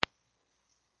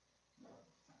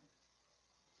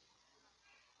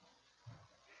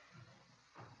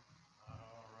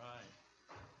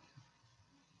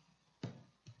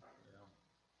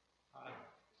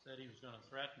he was going to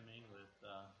threaten me with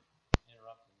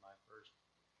interrupting my first,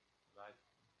 because I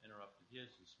interrupted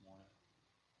his this morning.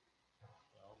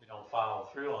 So I hope you don't follow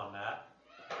through on that.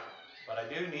 But I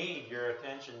do need your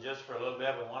attention just for a little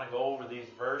bit. We want to go over these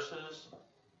verses.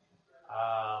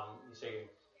 You say,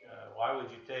 why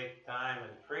would you take time in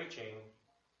preaching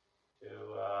to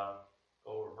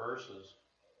go over verses?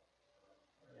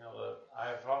 You know,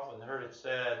 I've often heard it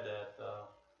said that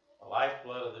the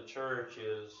lifeblood of the church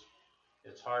is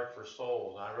its heart for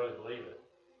souls, and I really believe it.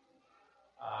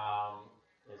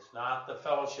 It's not the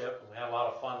fellowship. We had a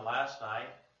lot of fun last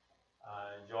night.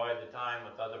 Enjoyed the time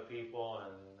with other people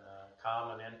and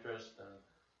common interest and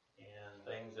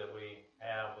things that we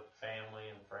have with family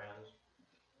and friends.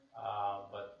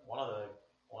 But one of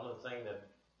the things that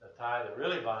the tie that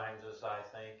really binds us, I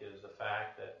think, is the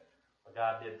fact that what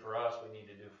God did for us, we need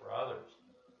to do for others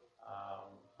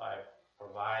by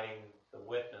providing the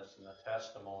witness and the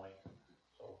testimony.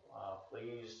 So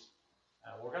please,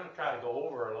 we're going to try to go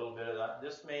over a little bit of that.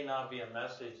 This may not be a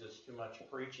message that's too much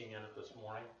preaching in it this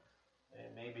morning.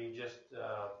 It may be just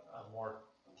more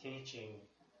teaching,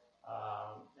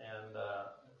 and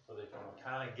so they can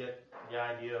kind of get the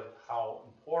idea of how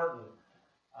important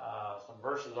some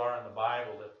verses are in the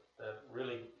Bible that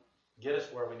really get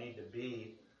us where we need to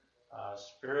be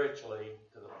spiritually,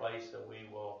 to the place that we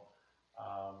will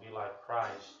be like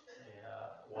Christ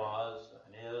was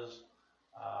and is,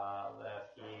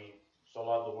 that He so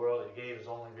loved the world that He gave His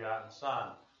only begotten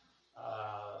Son,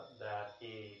 that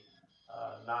He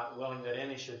not willing that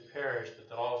any should perish, but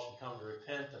that all should come to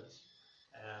repentance.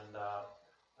 And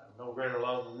no greater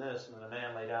love than this, than a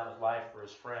man lay down his life for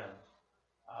his friends.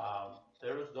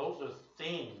 Those are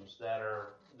themes that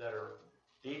are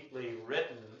deeply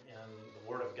written in the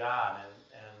Word of God,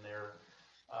 and they're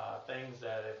things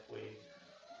that if we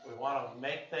want to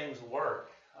make things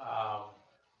work,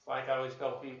 it's like I always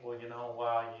tell people, you know,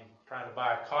 while you're trying to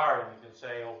buy a car, you can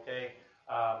say, okay,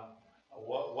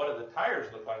 what do the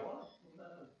tires look like? Well,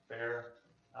 fair.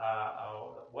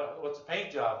 What's the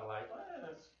paint job like? Well,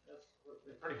 it's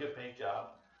a pretty good paint job.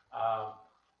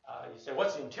 You say,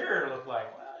 what's the interior look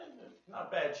like? Well, it's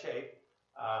not bad shape.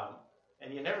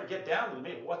 And you never get down to the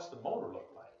meat. What's the motor look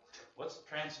like? What's the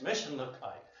transmission look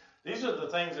like? These are the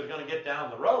things that are going to get down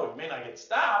the road. You may not get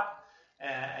stopped,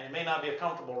 and it may not be a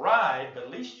comfortable ride, but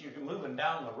at least you're moving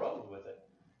down the road with it.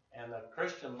 And the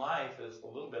Christian life is a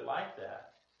little bit like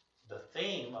that. The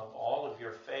theme of all of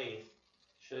your faith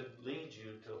should lead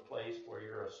you to a place where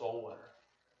you're a soul winner,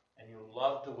 and you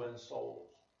love to win souls.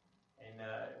 And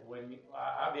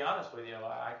I'll be honest with you,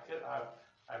 I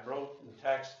wrote and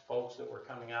text folks that were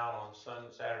coming out on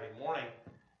Saturday morning,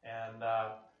 and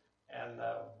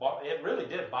it really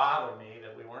did bother me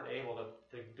that we weren't able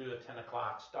to do a 10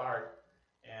 o'clock start.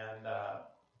 And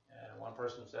one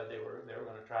person said they were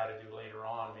going to try to do later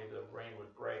on, maybe the rain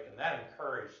would break, and that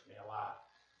encouraged me a lot.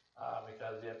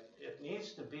 Because it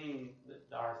needs to be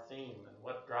our theme, and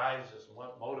what drives us and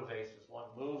what motivates us,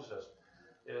 what moves us,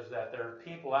 is that there are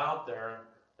people out there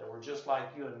that were just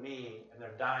like you and me, and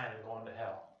they're dying and going to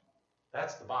hell.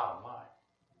 That's the bottom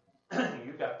line.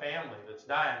 You've got family that's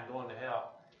dying and going to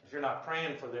hell. If you're not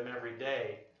praying for them every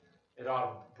day, it ought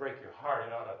to break your heart.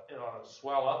 It ought to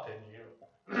swell up in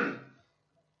you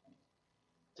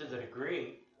to the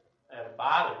degree that it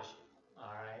bothers you.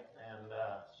 All right, and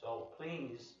so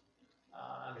please.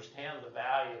 Understand the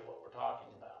value of what we're talking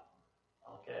about.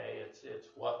 Okay, it's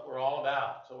what we're all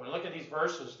about. So we're going to look at these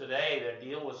verses today that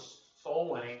deal with soul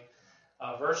winning.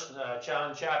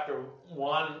 John chapter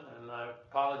 1, and I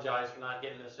apologize for not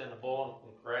getting this in the bulletin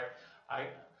correct.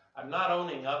 I'm not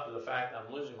owning up to the fact that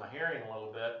I'm losing my hearing a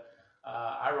little bit.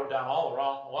 I wrote down all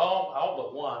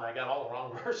but one. I got all the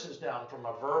wrong verses down from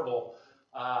a verbal.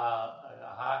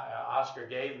 Oscar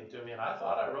gave them to me, and I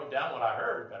thought I wrote down what I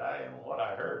heard, but I didn't know what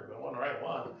I heard, but it wasn't the right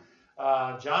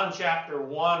one. John chapter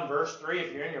 1, verse 3,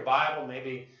 if you're in your Bible,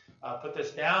 maybe put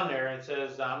this down there. It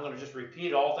says, I'm going to just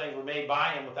repeat, all things were made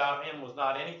by Him. Without Him was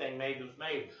not anything made that was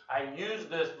made. I used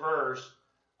this verse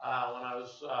when I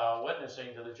was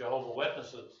witnessing to the Jehovah's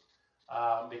Witnesses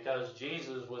because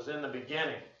Jesus was in the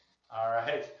beginning, all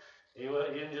right? He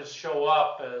didn't just show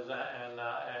up as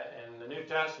in the New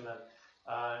Testament.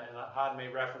 And Hod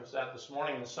made reference to that this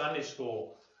morning in Sunday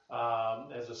school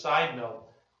as a side note.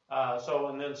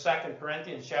 And then 2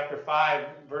 Corinthians chapter 5,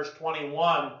 verse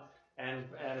 21, and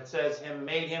it says,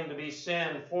 made him to be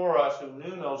sin for us who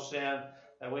knew no sin,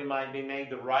 that we might be made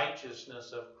the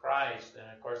righteousness of Christ. And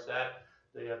of course that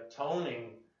the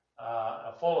atoning,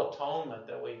 a full atonement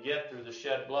that we get through the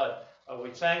shed blood.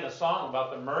 We sang a song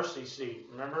about the mercy seat,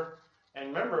 remember? And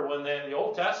remember when in the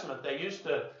Old Testament they used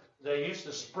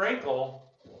to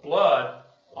sprinkle blood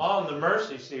on the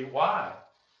mercy seat. Why?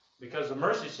 Because the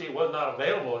mercy seat was not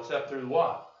available except through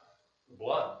what? The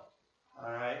blood.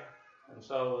 All right? And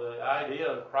so the idea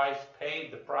of Christ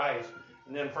paid the price.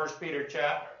 And then 1 Peter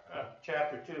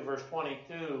chapter 2, verse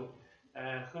 22,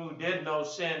 and who did no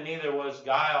sin, neither was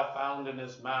guile found in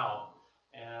his mouth.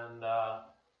 And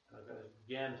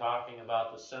again, talking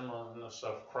about the sinlessness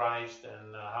of Christ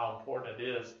and how important it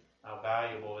is, how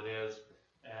valuable it is,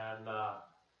 and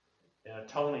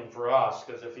atoning for us.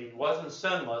 Because if he wasn't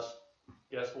sinless,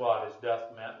 guess what? His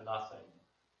death meant nothing.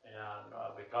 And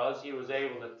because he was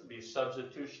able to be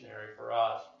substitutionary for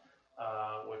us,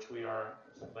 which we are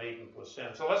laden with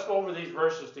sin. So let's go over these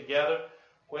verses together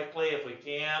quickly if we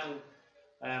can.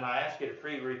 And I ask you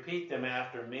to repeat them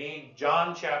after me.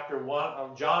 John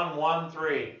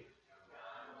 1:3.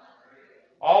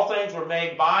 All things were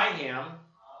made by him,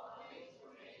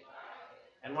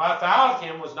 and without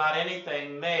him was not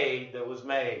anything made that was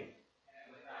made.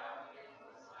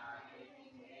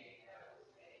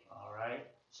 All right.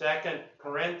 2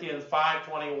 Corinthians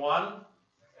 5:21.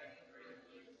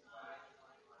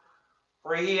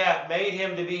 For he hath made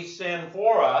him to be sin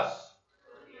for us,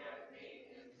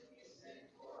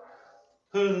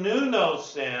 who knew no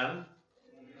sin,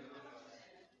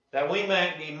 that we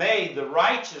might be made the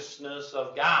righteousness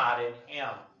of God in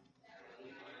him.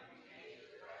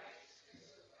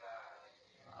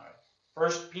 All right.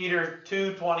 1 Peter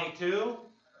 2:22.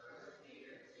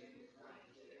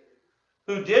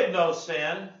 Who did no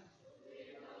sin,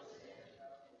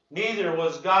 neither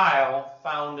was guile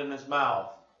found in his mouth.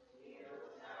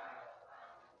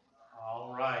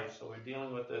 All right, so we're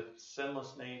dealing with the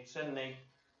sinlessness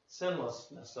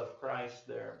of Christ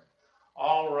there.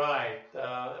 All right,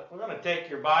 we're going to take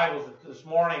your Bibles this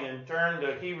morning and turn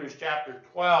to Hebrews chapter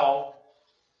 12.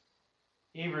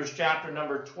 Hebrews chapter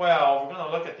number 12. We're going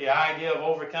to look at the idea of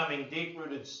overcoming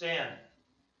deep-rooted sin.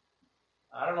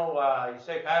 I don't know, you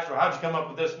say, Pastor, how'd you come up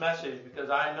with this message? Because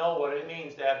I know what it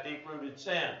means to have deep-rooted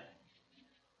sin.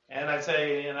 And I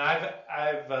say, and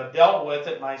I've dealt with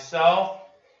it myself,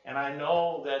 and I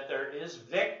know that there is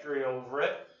victory over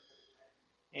it.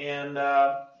 And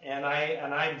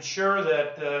I'm sure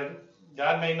that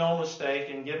God made no mistake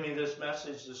in giving me this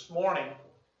message this morning,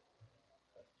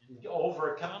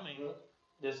 overcoming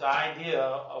this idea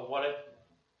of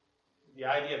the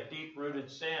idea of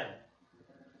deep-rooted sin.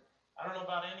 I don't know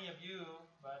about any of you,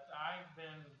 but I've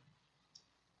been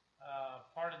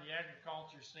part of the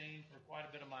agriculture scene for quite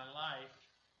a bit of my life.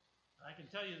 I can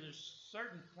tell you there's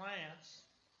certain plants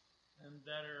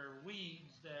that are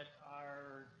weeds that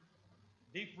are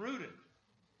deep-rooted.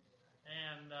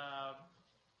 And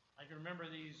I can remember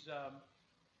these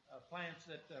plants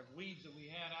weeds that we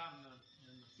had out in the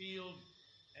field,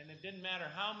 and it didn't matter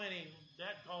how many,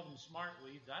 Dad called them smart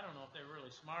weeds. I don't know if they were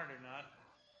really smart or not.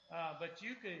 But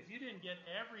if you didn't get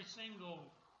every single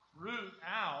root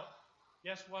out,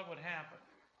 guess what would happen?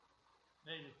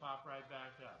 They just pop right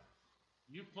back up.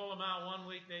 You pull them out one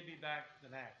week, they'd be back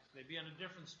the next. They'd be in a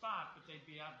different spot, but they'd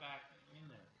be out back in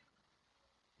there.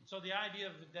 And so the idea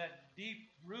of that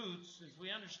deep roots is we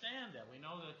understand that. We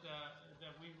know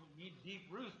that we need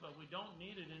deep roots, but we don't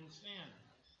need it in sin.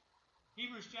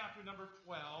 Hebrews chapter number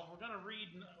 12. We're going to read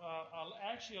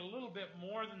actually a little bit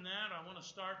more than that. I want to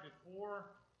start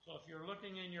before. So if you're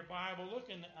looking in your Bible, look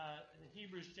in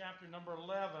Hebrews chapter number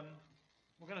 11.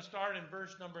 We're going to start in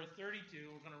verse number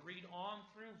 32. We're going to read on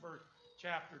through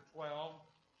chapter 12.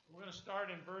 We're going to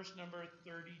start in verse number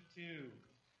 32.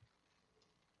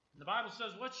 The Bible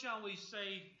says, what shall we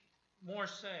say,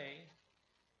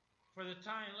 for the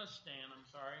time, let's stand,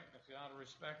 out of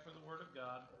respect for the Word of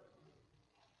God.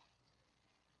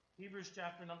 Hebrews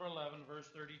chapter number 11, verse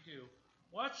 32.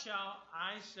 What shall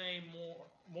I say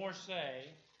more say,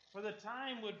 for the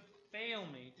time would fail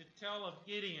me to tell of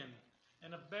Gideon,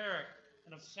 and of Barak,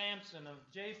 and of Samson, of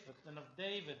Japheth, and of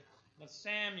David, and of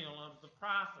Samuel, and of the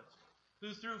prophets,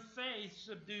 who through faith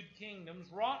subdued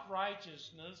kingdoms, wrought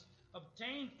righteousness,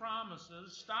 obtained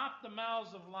promises, stopped the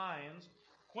mouths of lions,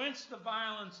 quenched the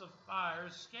violence of fire,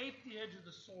 escaped the edge of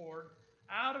the sword,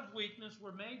 out of weakness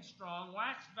were made strong,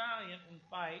 waxed valiant in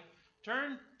fight,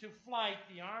 turned to flight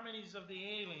the armies of the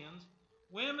aliens.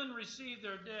 Women received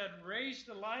their dead, raised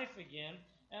to life again,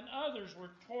 and others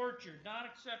were tortured, not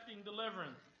accepting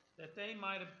deliverance, that they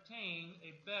might obtain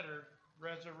a better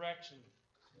resurrection.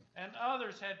 And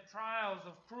others had trials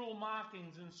of cruel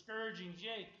mockings and scourgings,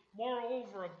 yea,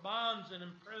 moreover of bonds and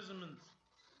imprisonments.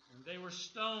 And they were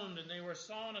stoned, and they were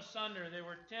sawn asunder, they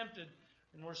were tempted,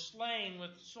 and were slain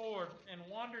with sword, and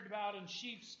wandered about in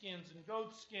sheepskins and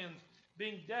goatskins,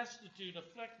 being destitute,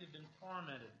 afflicted, and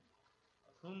tormented,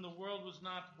 of whom the world was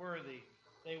not worthy.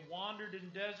 They wandered in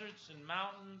deserts and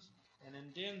mountains and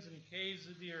in dens and caves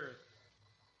of the earth.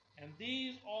 And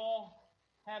these all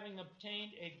having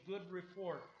obtained a good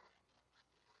report.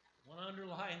 I want to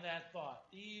underline that thought.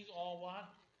 These all what?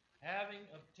 Having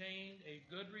obtained a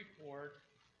good report,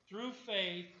 through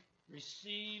faith,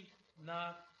 received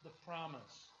not the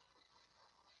promise.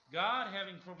 God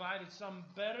having provided some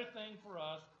better thing for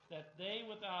us, that they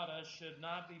without us should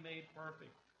not be made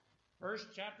perfect.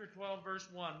 Chapter 12, verse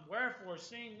 1. Wherefore,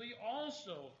 seeing we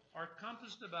also are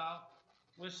compassed about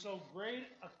with so great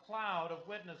a cloud of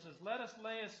witnesses, let us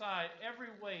lay aside every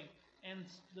weight and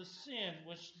the sin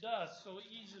which doth so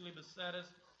easily beset us,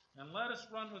 and let us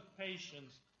run with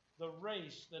patience the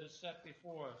race that is set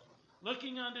before us.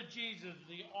 Looking unto Jesus,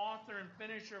 the author and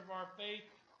finisher of our faith,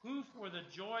 who for the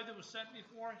joy that was set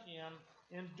before him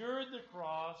endured the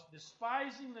cross,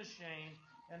 despising the shame,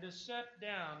 and is set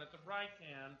down at the right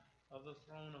hand of the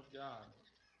throne of God.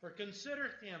 For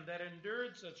consider him that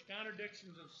endured such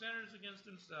contradictions of sinners against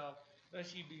himself,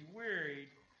 lest ye be wearied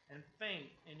and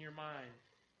faint in your mind.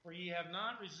 For ye have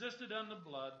not resisted unto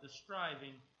blood, the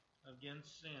striving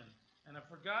against sin, and have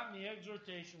forgotten the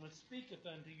exhortation which speaketh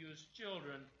unto you as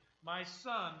children. My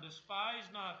son, despise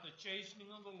not the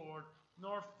chastening of the Lord,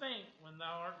 nor faint when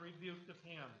thou art rebuked of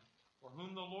him. For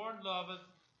whom the Lord loveth,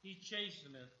 he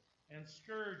chasteneth, and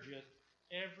scourgeth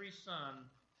every son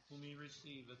whom he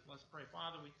receiveth. Let's pray.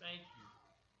 Father, we thank you.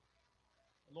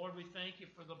 Lord, we thank you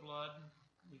for the blood.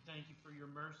 We thank you for your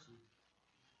mercy.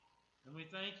 And we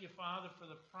thank you, Father, for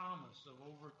the promise of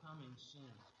overcoming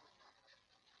sin.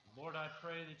 Lord, I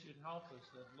pray that you'd help us,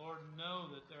 that, Lord, know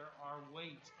that there are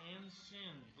weights and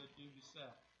sins that do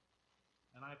beset.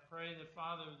 And I pray that,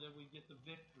 Father, that we get the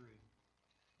victory.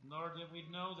 Lord, that we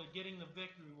know that getting the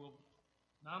victory will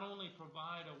not only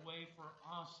provide a way for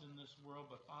us in this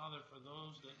world, but, Father, for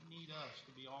those that need us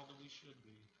to be all that we should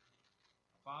be.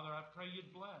 Father, I pray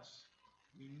you'd bless.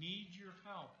 We need your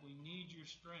help. We need your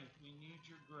strength. We need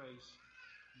your grace.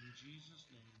 In Jesus'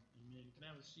 name, amen. You can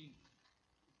have a seat.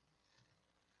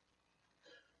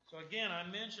 So again, I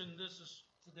mentioned this is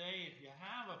today. If you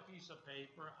have a piece of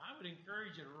paper, I would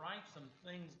encourage you to write some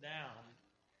things down.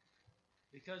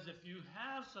 Because if you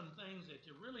have some things that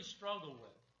you really struggle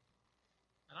with,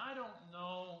 and I don't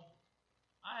know,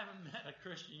 I haven't met a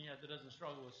Christian yet that doesn't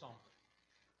struggle with something.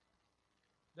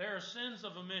 There are sins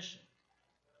of omission.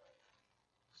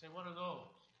 You say, what are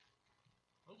those?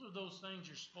 Those are those things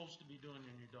you're supposed to be doing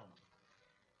and you don't.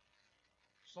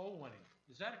 Soul winning.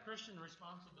 Is that a Christian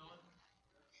responsibility?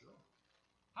 Sure.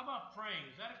 How about praying?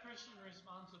 Is that a Christian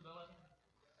responsibility?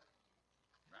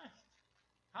 Right.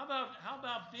 How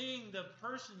about being the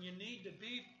person you need to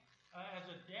be as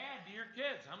a dad to your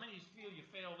kids? How many of you feel you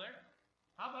fail there?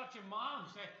 How about your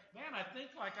mom say, man, I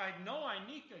think like I know I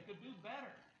could do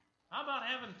better. How about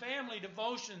having family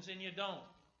devotions and you don't?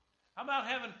 How about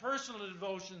having personal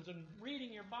devotions and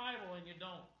reading your Bible and you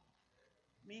don't?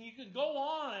 I mean, you can go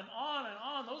on and on and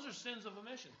on. Those are sins of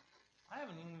omission. I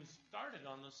haven't even started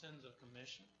on the sins of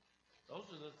commission.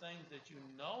 Those are the things that you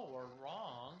know are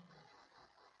wrong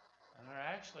and are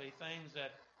actually things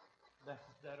that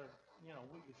are, you know,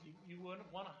 if you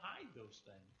wouldn't want to hide those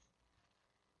things.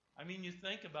 I mean, you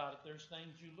think about it, there's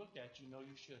things you look at, you know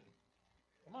you shouldn't.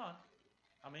 Come on.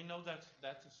 I mean, no, that's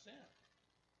a sin.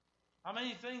 How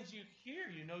many things you hear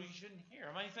you know you shouldn't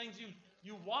hear? How many things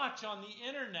you watch on the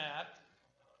internet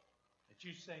that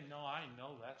you say, no, I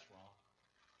know that's wrong.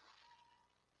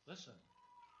 Listen,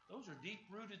 those are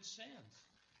deep-rooted sins.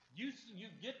 You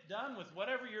get done with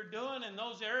whatever you're doing in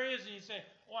those areas and you say,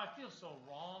 oh, I feel so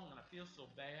wrong and I feel so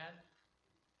bad.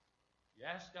 You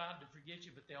ask God to forget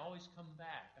you, but they always come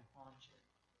back and haunt you.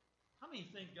 How many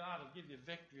think God will give you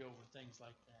victory over things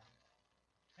like that?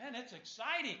 Man, it's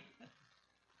exciting.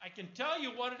 I can tell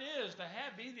you what it is to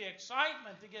be the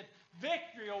excitement to get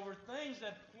victory over things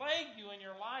that plague you in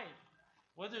your life,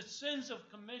 whether it's sins of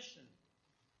commission,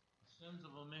 sins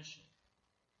of omission.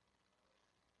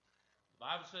 The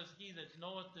Bible says, he that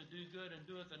knoweth to do good and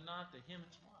doeth it not, to him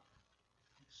it's what?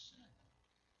 It's sin.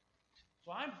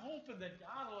 So I'm hoping that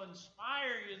God will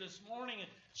inspire you this morning and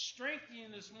strengthen you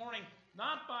this morning,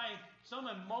 not by some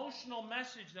emotional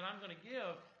message that I'm going to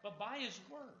give, but by His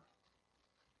Word.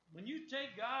 When you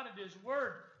take God at His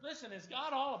Word, listen, is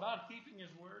God all about keeping His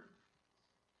Word?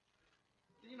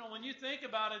 You know, when you think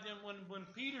about it, and when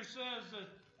Peter says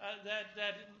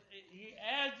that he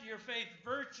adds your faith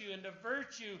virtue, and to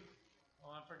virtue, oh,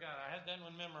 I forgot, I had that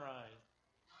one memorized.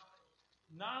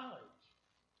 Knowledge.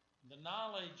 The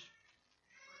knowledge,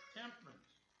 temperance.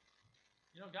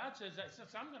 You know, God says that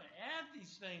since I'm going to add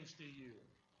these things to you.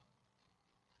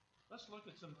 Let's look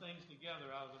at some things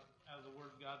together out of the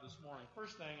Word of God this morning.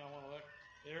 First thing I want to look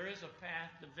There is a path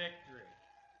to victory.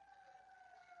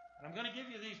 And I'm going to give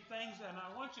you these things, and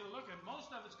I want you to look at, most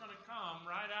of it's going to come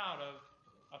right out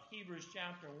of Hebrews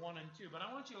chapter 1 and 2. But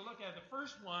I want you to look at the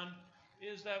first one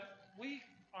is that we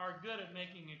are good at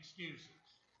making excuses.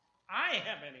 I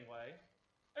am anyway.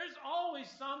 There's always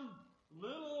some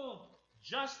little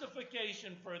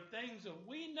justification for things that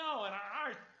we know in our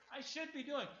heart I should be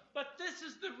doing. But this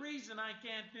is the reason I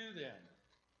can't do them.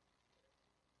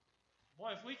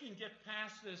 Boy, if we can get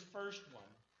past this first one,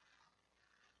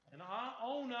 and I'll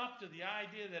own up to the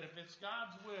idea that if it's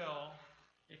God's will,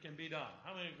 it can be done.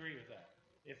 How many agree with that?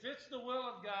 If it's the will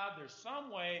of God, there's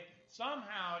some way,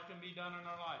 somehow it can be done in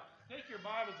our life. Take your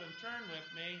Bibles and turn with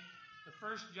me to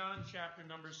 1 John chapter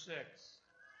number 6. Just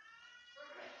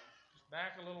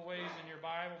back a little ways in your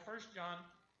Bible. 1 John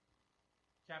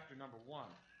chapter number 1.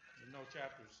 There's no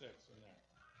chapter 6 in there.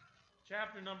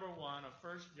 Chapter number 1 of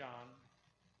 1 John.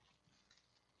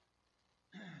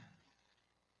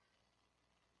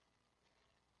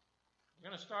 We're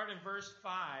going to start in verse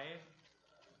 5.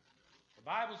 The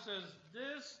Bible says,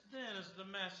 "This then is the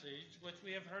message which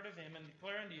we have heard of him and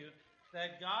declare unto you,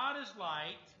 that God is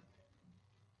light,"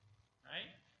 right?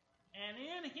 "And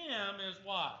in him is"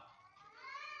 what?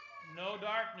 "No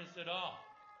darkness at all."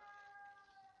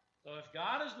 So if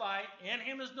God is light, in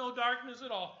him is no darkness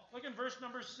at all. Look in verse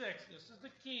number 6. This is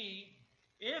the key.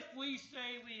 "If we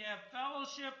say we have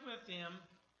fellowship with him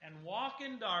and walk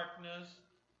in darkness,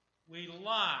 we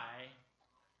lie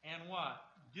and" what?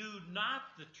 "Do not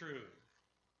the truth."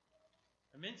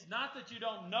 It means not that you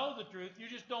don't know the truth, you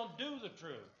just don't do the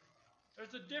truth.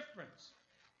 There's a difference.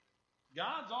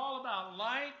 God's all about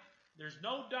light. There's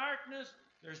no darkness.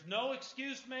 There's no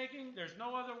excuse making. There's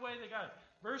no other way to God.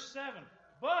 Verse 7.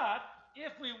 "But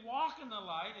if we walk in the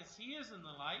light as he is in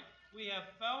the light, we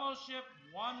have fellowship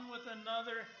one with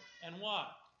another, and"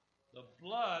 what? "The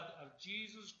blood of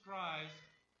Jesus Christ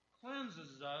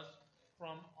cleanses us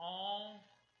from all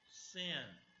sin."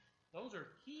 Those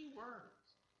are key words.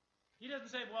 He doesn't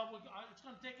say, well, it's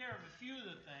going to take care of a few of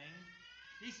the things.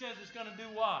 He says it's going to do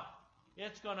what?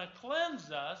 It's going to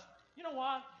cleanse us. You know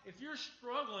what? If you're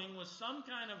struggling with some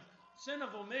kind of sin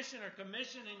of omission or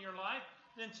commission in your life,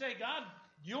 then say, "God,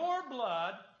 your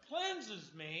blood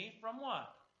cleanses me from"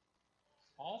 what?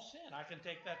 "All sin." I can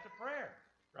take that to prayer,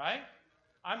 right?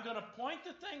 I'm going to point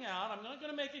the thing out. I'm not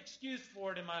going to make excuse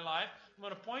for it in my life. I'm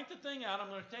going to point the thing out. I'm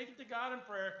going to take it to God in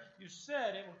prayer. You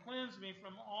said it will cleanse me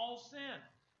from all sin.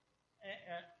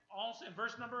 All sin.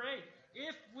 Verse number 8.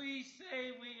 "If we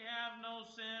say we have no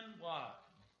sin," what?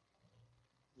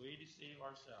 "We deceive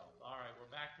ourselves." All right, we're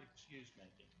back to excuse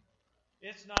making.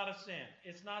 It's not a sin.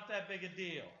 It's not that big a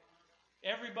deal.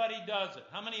 Everybody does it.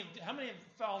 How many have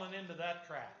fallen into that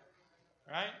trap?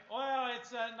 Right? Well,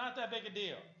 it's not that big a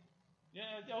deal.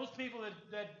 Yeah, those people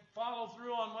that follow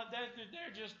through on what they're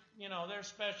just, they're a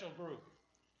special group.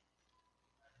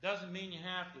 Doesn't mean you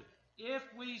have to.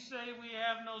 "If we say we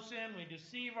have no sin, we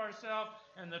deceive ourselves,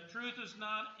 and the truth is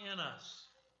not in us."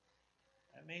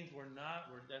 That means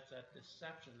that's that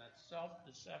deception, that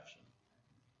self-deception.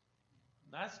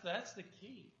 That's the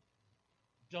key.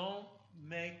 Don't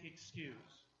make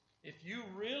excuse. If you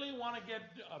really want to get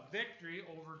a victory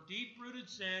over deep-rooted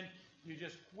sin, you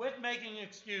just quit making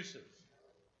excuses.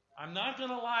 I'm not going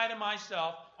to lie to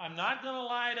myself. I'm not going to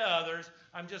lie to others.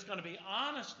 I'm just going to be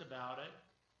honest about it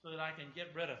so that I can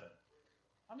get rid of it.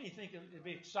 How many think it'd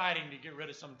be exciting to get rid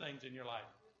of some things in your life?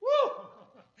 Woo!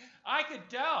 I could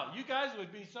tell. You guys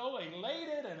would be so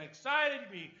elated and excited,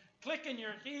 be clicking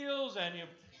your heels, and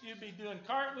you'd be doing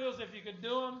cartwheels if you could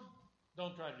do them.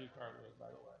 Don't try to do cartwheels, by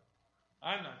the way.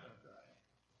 I'm not going to try it.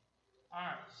 All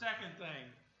right, second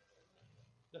thing.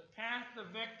 The path to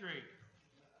victory.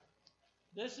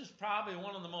 This is probably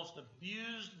one of the most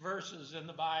abused verses in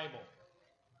the Bible.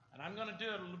 And I'm going to do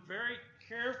it very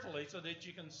carefully so that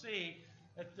you can see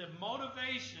that the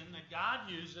motivation that God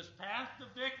uses, path to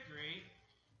victory,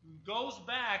 goes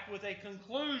back with a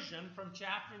conclusion from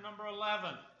chapter number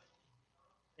 11.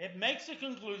 It makes a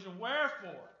conclusion,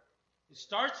 wherefore. It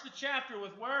starts the chapter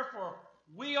with wherefore.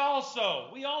 We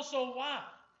also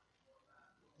what?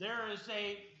 There is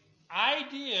a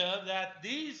idea that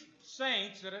these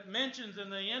saints that it mentions in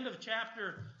the end of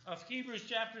Hebrews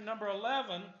chapter number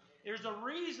 11, there's a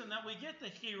reason that we get the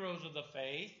heroes of the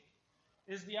faith,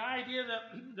 is the idea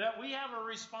that we have a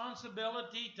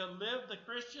responsibility to live the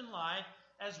Christian life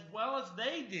as well as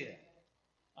they did.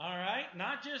 All right?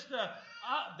 Not just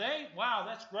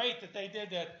that's great that they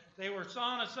did that. They were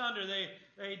sawn asunder. They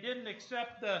didn't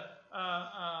accept an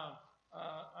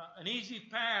easy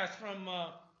pass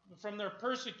from their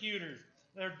persecutors.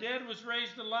 Their dead was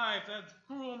raised to life. That's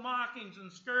cruel mockings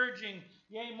and scourging,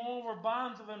 yea, moreover,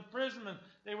 bonds of imprisonment.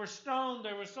 They were stoned.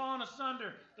 They were sawn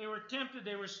asunder. They were tempted.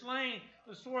 They were slain.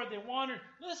 The sword they wandered.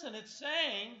 Listen, it's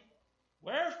saying,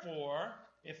 wherefore,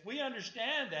 if we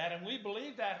understand that and we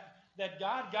believe that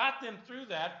God got them through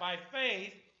that by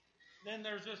faith, then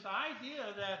there's this idea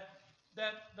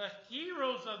that the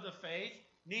heroes of the faith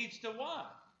needs to what?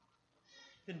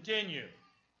 Continue.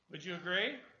 Would you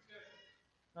agree?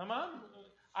 Come on.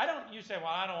 You say, well,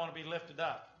 I don't want to be lifted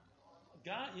up.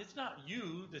 God, it's not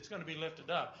you that's going to be lifted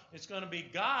up. It's going to be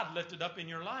God lifted up in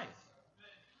your life.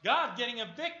 God getting a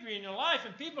victory in your life,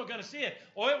 and people are going to see it.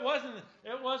 Oh, it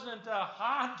wasn't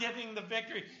Hod getting the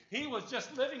victory. He was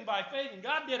just living by faith, and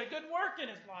God did a good work in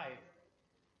his life.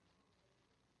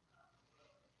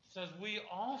 It says we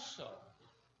also.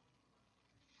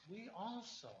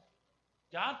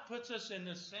 God puts us in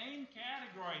the same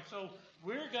category. So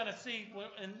we're going to see,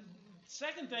 and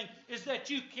second thing is that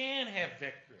you can have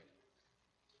victory.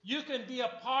 You can be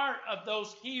a part of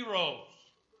those heroes.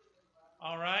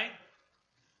 All right?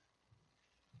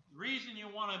 The reason you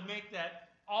want to make that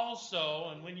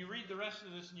also, and when you read the rest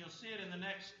of this, and you'll see it in the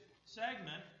next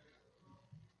segment,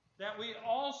 that we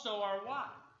also are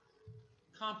what?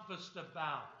 Compassed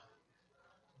about.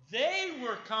 They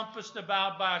were compassed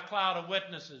about by a cloud of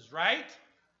witnesses, right?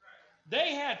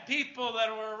 They had people that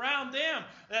were around them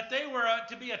that they were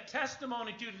to be a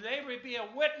testimony to. They were to be a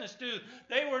witness to.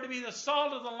 They were to be the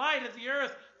salt of the light of the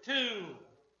earth to.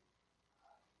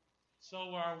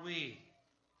 So are we.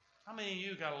 How many of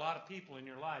you got a lot of people in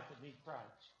your life that need Christ?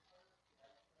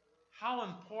 How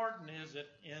important is it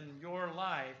in your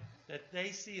life that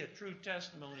they see a true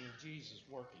testimony of Jesus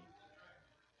working?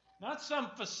 Not some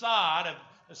facade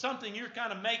of something you're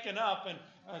kind of making up and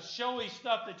showy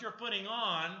stuff that you're putting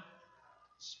on.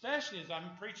 Especially as I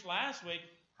preached last week,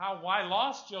 why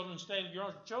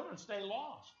your children stay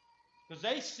lost. Because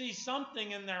they see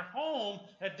something in their home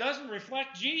that doesn't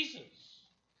reflect Jesus.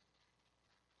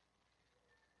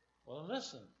 Well,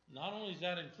 listen, not only does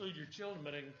that include your children,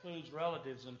 but it includes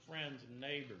relatives and friends and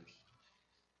neighbors.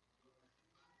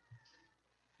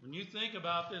 When you think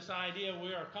about this idea,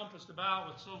 we are compassed about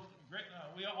with so great,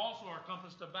 we also are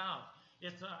compassed about.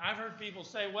 I've heard people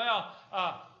say, well,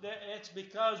 it's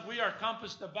because we are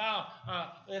compassed about.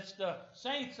 It's the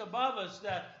saints above us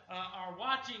that are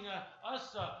watching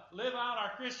us live out our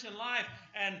Christian life,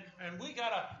 and we got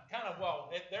to kind of,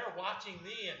 they're watching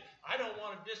me, and I don't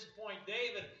want to disappoint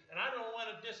David, and I don't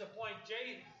want to disappoint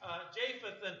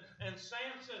Japheth and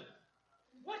Samson.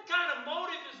 What kind of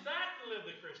motive is that to live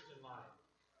the Christian life?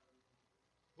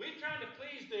 We trying to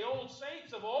please the old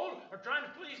saints of old, or trying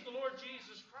to please the Lord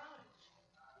Jesus Christ?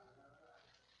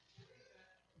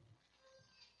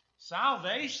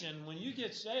 Salvation, when you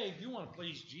get saved, you want to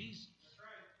please Jesus.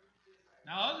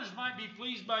 Now, others might be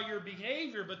pleased by your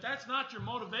behavior, but that's not your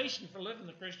motivation for living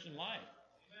the Christian life.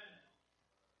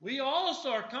 We also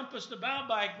are compassed about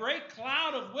by a great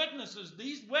cloud of witnesses.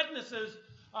 These witnesses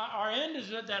are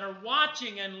individuals that are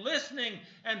watching and listening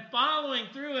and following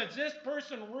through. Is this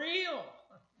person real?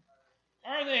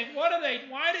 Why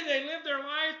do they live their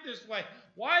life this way?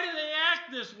 Why do they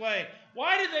act this way?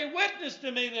 Why do they witness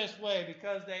to me this way?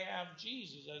 Because they have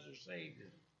Jesus as their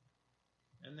Savior.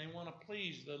 And they want to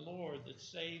please the Lord that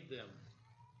saved them.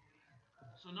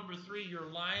 So number 3,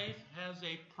 your life has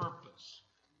a purpose.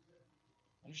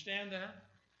 Understand that?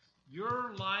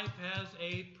 Your life has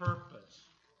a purpose.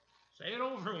 Say it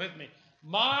over with me.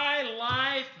 My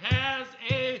life has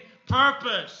a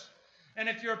purpose. And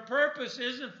if your purpose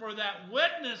isn't for that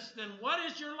witness, then what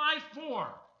is your life for?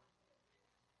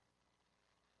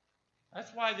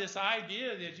 That's why this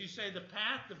idea that you say the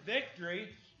path to victory,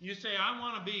 you say, I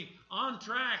want to be on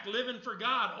track, living for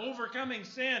God, overcoming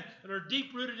sin that are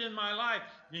deep-rooted in my life,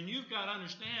 then you've got to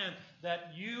understand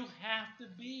that you have to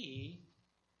be,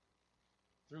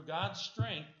 through God's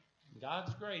strength,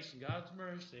 God's grace, and God's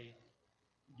mercy,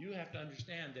 you have to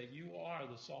understand that you are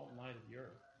the salt and light of the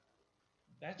earth.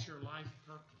 That's your life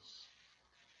purpose.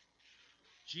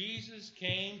 Jesus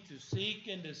came to seek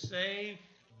and to save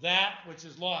that which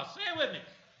is lost. Say it with me.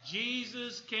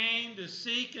 Jesus came to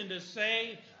seek and to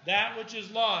save that which is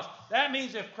lost. That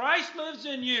means if Christ lives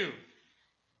in you,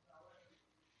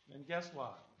 then guess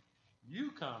what?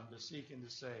 You come to seek and to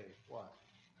save what?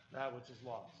 That which is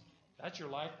lost. That's your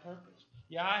life purpose.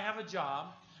 Yeah, I have a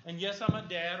job, and yes, I'm a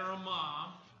dad or a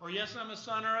mom, or yes, I'm a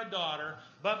son or a daughter,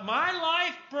 but my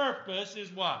life purpose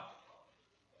is what?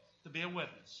 To be a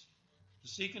witness. To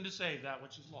seek and to save that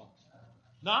which is lost.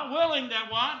 Not willing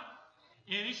that what?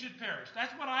 Any should perish.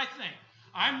 That's what I think.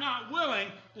 I'm not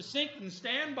willing to sit and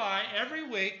stand by every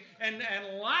week and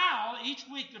allow each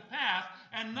week to pass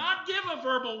and not give a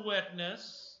verbal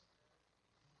witness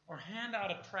or hand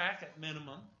out a tract at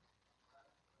minimum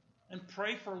and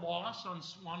pray for loss on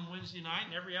Wednesday night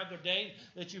and every other day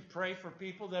that you pray for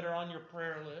people that are on your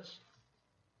prayer list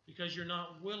because you're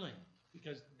not willing,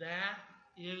 because that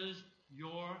is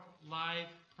your life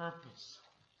purpose.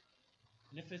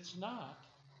 And if it's not,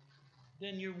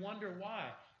 then you wonder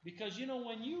why. Because,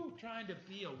 when you're trying to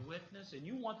be a witness and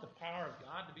you want the power of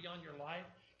God to be on your life,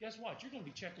 guess what? You're going to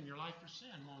be checking your life for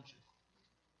sin, won't you?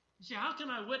 You see, how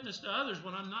can I witness to others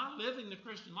when I'm not living the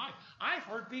Christian life? I've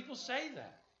heard people say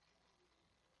that.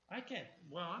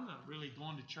 I'm not really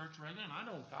going to church regularly, and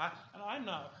I'm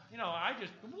not, I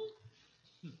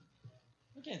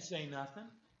can't say nothing.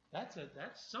 That's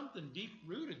something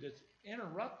deep-rooted that's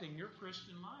interrupting your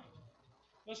Christian life.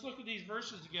 Let's look at these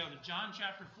verses together. John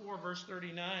chapter 4, verse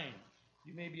 39.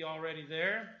 You may be already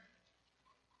there.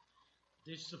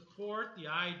 They support the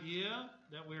idea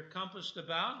that we're compassed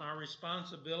about, and our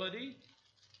responsibility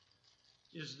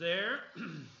is there.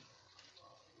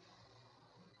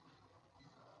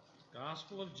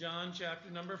 Gospel of John, chapter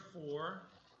number 4.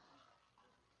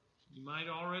 You might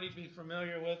already be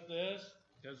familiar with this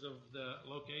because of the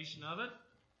location of it.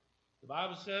 The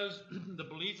Bible says, the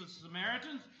belief of the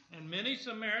Samaritans, and many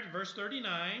Samaritans, verse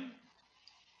 39,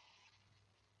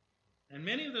 and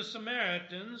many of the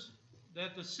Samaritans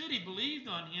that the city believed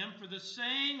on him for the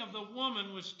saying of the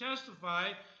woman which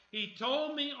testified, he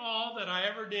told me all that I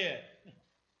ever did.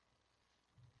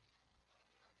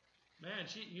 Man,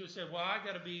 you said, well, I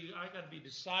got to be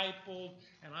discipled,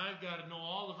 and I've got to know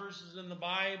all the verses in the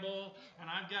Bible, and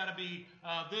I've got to be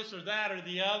this or that or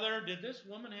the other. Did this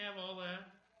woman have all that?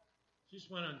 She just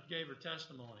went and gave her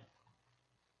testimony.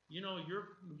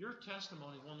 Your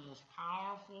testimony is one of the most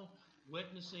powerful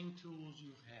witnessing tools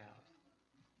you have.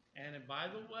 And by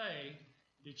the way,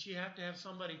 did she have to have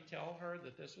somebody tell her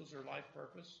that this was her life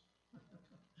purpose?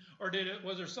 Or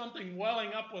was there something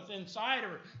welling up within inside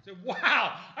her? Said,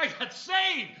 wow, I got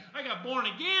saved. I got born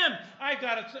again. I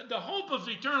got the hope of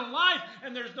eternal life.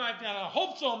 And I've got a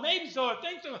hope so, maybe so, I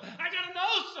think so. I got to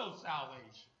know so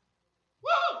salvation.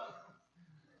 Woo!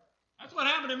 That's what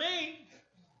happened to me.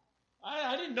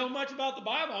 I didn't know much about the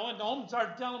Bible. I went home and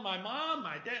started telling my mom,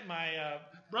 my dad, my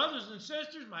brothers and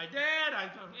sisters, my dad,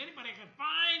 anybody I could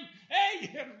find. Hey,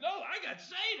 I got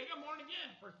saved. I got born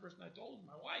again. First person I told was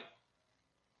my wife.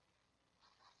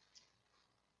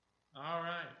 All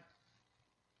right.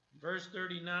 Verse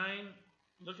 39,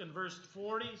 look in verse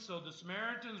 40. So the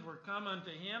Samaritans were come unto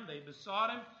him. They besought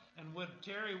him and would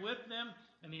tarry with them.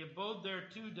 And he abode there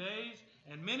 2 days.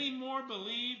 And many more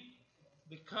believed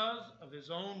because of his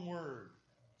own word.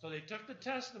 So they took the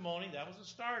testimony. That was the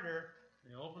starter.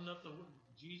 They opened up the word.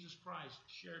 Jesus Christ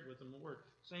shared with them the word.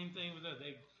 Same thing with us.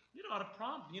 They ought to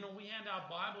prompt. We hand out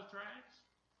Bible tracts.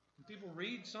 And people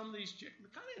read some of these. They're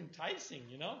kind of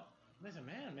enticing, And they say,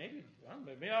 man, maybe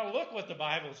I'll look what the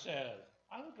Bible says.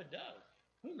 I hope it does.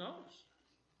 Who knows?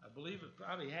 I believe it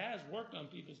probably has worked on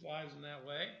people's lives in that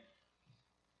way.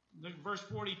 Look at verse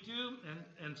 42,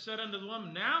 and said unto the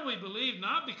woman, now we believe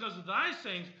not because of thy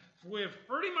sayings, for we have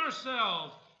heard him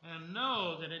ourselves, and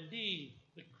know that indeed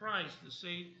the Christ, the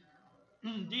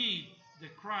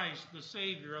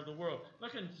Savior of the world.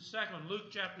 Look in the second one, Luke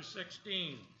chapter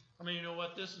 16. How many of you know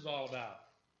what this is all about?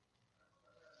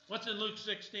 What's in Luke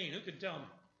 16? Who can tell me?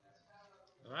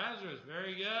 Lazarus,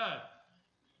 very good.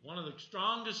 One of the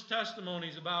strongest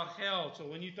testimonies about hell. So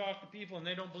when you talk to people and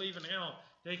they don't believe in hell,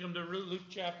 take them to Luke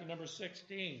chapter number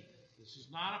 16. This is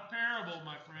not a parable,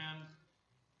 my friend.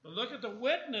 But look at the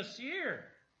witness here.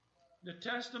 The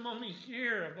testimony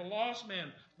here of the lost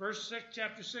man.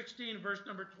 Chapter 16, verse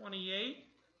number 28.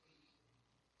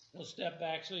 We'll step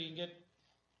back so you can get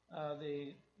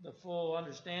the full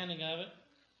understanding of it.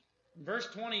 In verse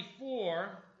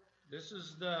 24, this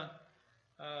is the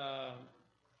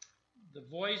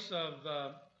voice of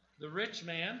the rich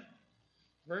man.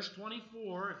 Verse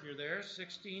 24, if you're there,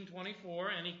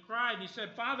 16:24, and he cried, and he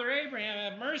said, Father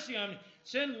Abraham, have mercy on me.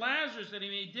 Send Lazarus that he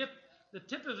may dip the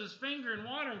tip of his finger in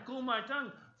water and cool my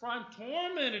tongue, for I'm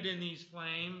tormented in these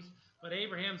flames. But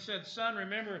Abraham said, Son,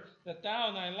 remember that thou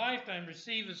in thy lifetime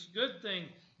receivest good things,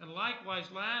 and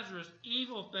likewise Lazarus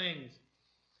evil things.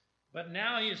 But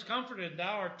now he is comforted,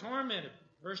 thou art tormented.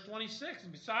 Verse 26,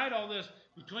 and beside all this,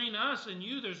 between us and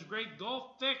you there's a great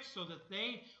gulf fixed, so that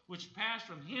they which pass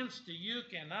from hence to you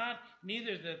cannot,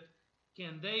 neither that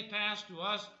can they pass to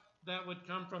us that would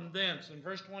come from thence. In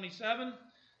verse 27,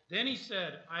 then he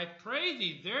said, I pray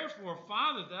thee, therefore,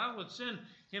 Father, thou would send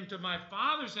him to my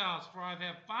father's house, for I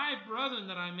have 5 brethren,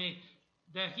 that I may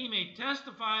that he may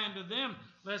testify unto them,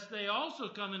 lest they also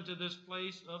come into this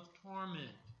place of torment.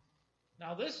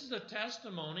 Now, this is a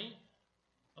testimony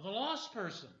of a lost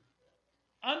person.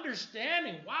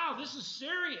 Understanding, wow, this is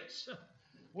serious.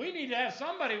 We need to have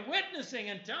somebody witnessing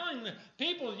and telling the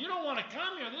people, you don't want to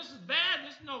come here. This is bad.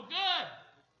 This is no good.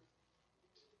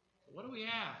 What do we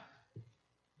have?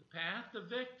 The path to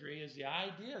victory is the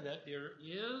idea that there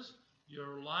is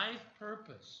your life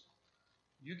purpose.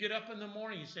 You get up in the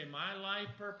morning, you say, my life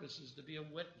purpose is to be a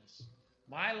witness.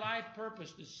 My life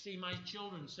purpose is to see my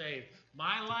children saved.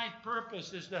 My life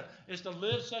purpose is to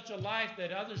live such a life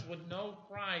that others would know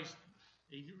Christ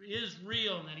is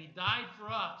real and that he died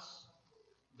for us.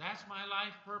 That's my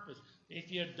life purpose. If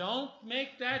you don't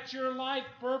make that your life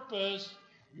purpose,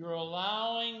 you're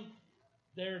allowing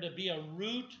there to be a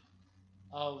root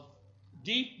of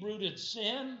deep-rooted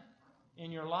sin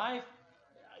in your life.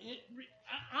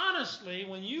 Honestly,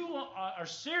 when you are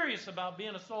serious about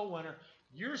being a soul winner,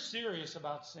 you're serious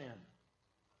about sin.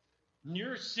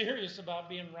 You're serious about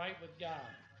being right with God.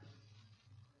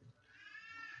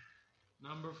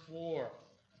 Number 4,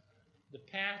 the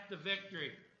path to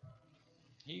victory.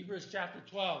 Hebrews chapter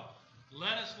 12.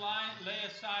 Let us lay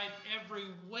aside every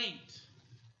weight.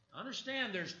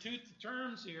 Understand there's two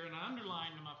terms here, and I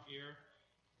underlined them up here.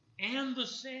 And the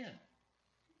sin.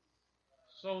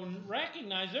 So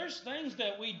recognize there's things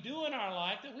that we do in our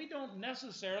life that we don't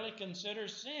necessarily consider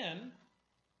sin,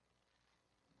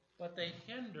 but they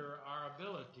hinder our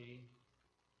ability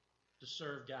to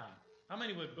serve God. How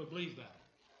many would believe that?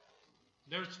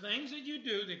 There's things that you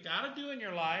do that got to do in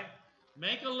your life.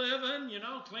 Make a living,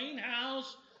 clean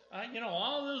house,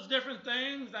 all those different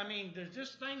things. I mean, there's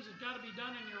just things that got to be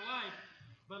done in your life.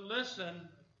 But listen,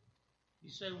 you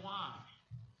say, why?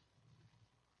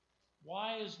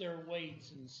 Why is there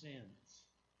weights and sins?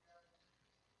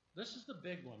 This is the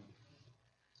big one.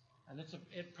 And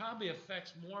it probably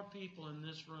affects more people in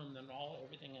this room than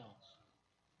everything else.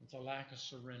 It's a lack of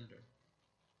surrender.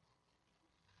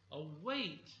 A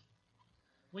weight.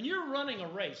 When you're running a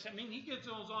race, he gets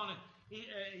those on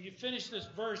and you finish this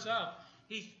verse up.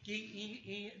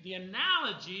 The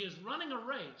analogy is running a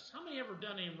race. How many ever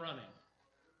done any running?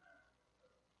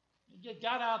 You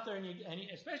got out there and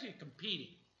especially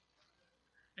competing.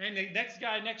 And the next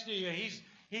guy next to you,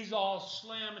 he's all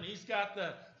slim and he's got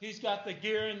the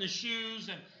gear and the shoes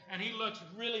and he looks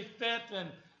really fit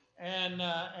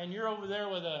and you're over there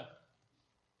with a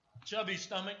chubby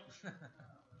stomach.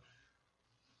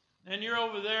 And you're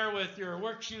over there with your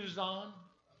work shoes on.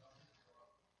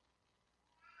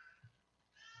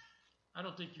 I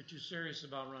don't think you're too serious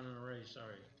about running a race,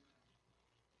 are you?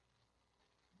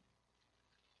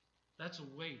 That's a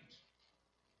weight.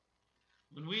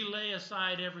 When we lay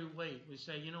aside every weight, we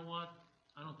say, you know what?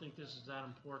 I don't think this is that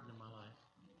important in my life.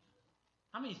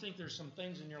 How many think there's some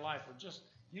things in your life where just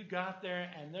you got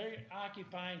there and they're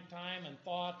occupying time and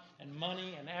thought and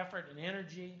money and effort and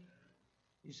energy?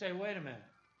 You say, wait a minute.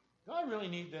 Do I really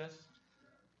need this?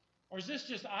 Or is this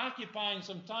just occupying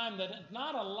some time that is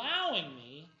not allowing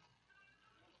me?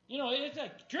 It's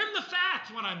trim the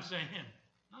fat, what I'm saying.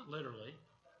 Not literally.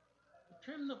 But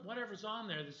trim whatever's on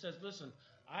there that says, listen,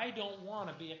 I don't want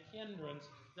to be a hindrance.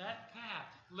 That path.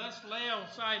 Let's lay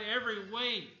aside every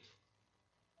weight.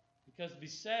 Because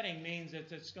besetting means that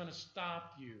it's going to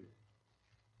stop you.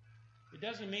 It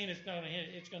doesn't mean it's going to hit.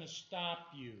 It's going to stop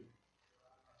you.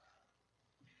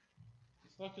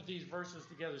 Let's look at these verses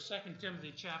together. 2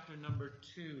 Timothy chapter number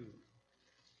 2.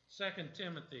 2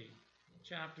 Timothy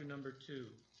chapter number 2.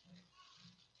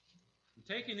 I'm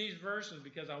taking these verses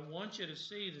because I want you to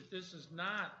see that this is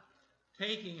not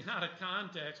taking out of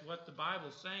context what the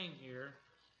Bible's saying here.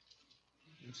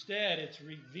 Instead, it's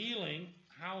revealing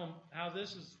how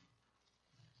this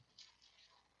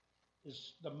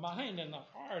is the mind and the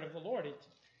heart of the Lord.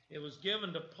 It was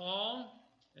given to Paul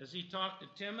as he talked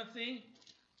to Timothy.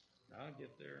 I'll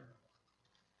get there.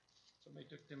 Somebody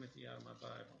took Timothy out of my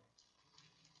Bible.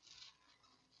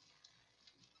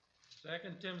 2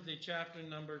 Timothy chapter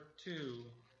number 2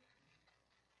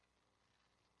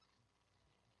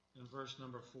 and verse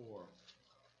number 4.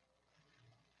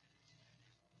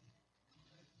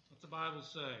 What's the Bible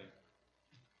say?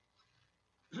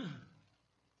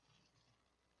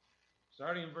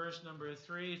 Starting in verse number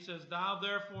 3, it says, Thou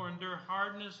therefore endure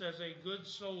hardness as a good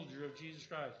soldier of Jesus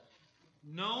Christ.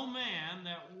 No man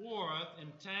that warreth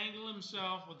entangle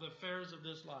himself with the affairs of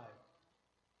this life.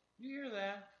 You hear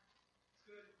that?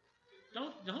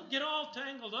 Don't get all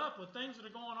tangled up with things that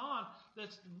are going on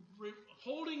that's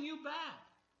holding you back.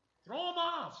 Throw them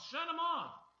off. Shut them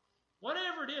off.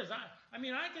 Whatever it is.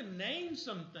 I can name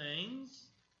some things.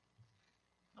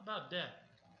 How about debt?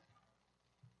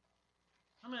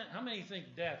 How many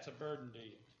think debt's a burden to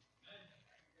you?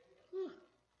 Whew.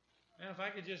 Man, if I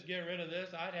could just get rid of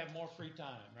this, I'd have more free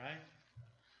time, right?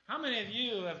 How many of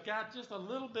you have got just a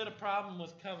little bit of problem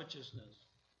with covetousness?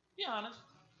 Be honest.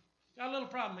 Got a little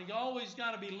problem. You always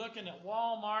got to be looking at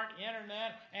Walmart,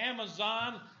 Internet,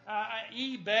 Amazon,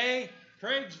 eBay,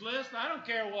 Craigslist. I don't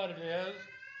care what it is.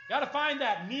 Got to find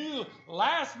that new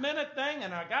last-minute thing,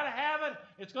 and I got to have it.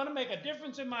 It's going to make a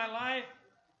difference in my life.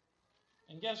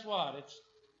 And guess what? It's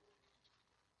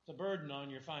a burden on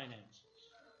your finances.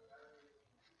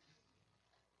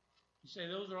 You say,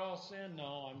 those are all sin?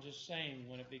 No, I'm just saying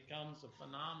when it becomes a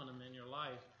phenomenon in your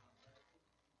life.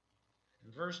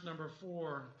 In verse number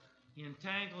 4, he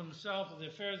entangled himself with the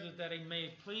affairs that he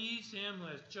may please him who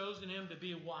has chosen him to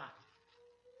be what?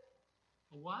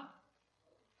 A what?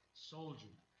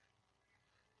 Soldier.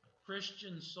 A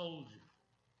Christian soldier.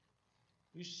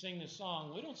 We used to sing this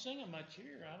song. We don't sing it much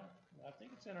here. I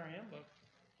think it's in our hymn book.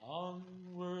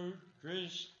 Onward,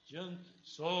 Christian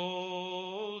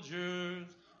soldiers,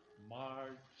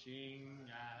 marching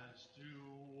as to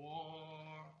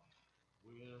war,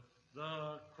 with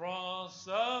the cross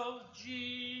of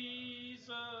Jesus.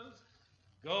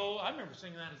 Go. I remember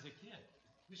singing that as a kid.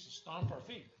 We used to stomp our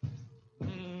feet.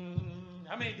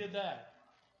 How many did that?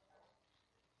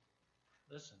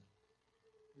 Listen,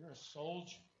 you're a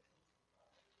soldier.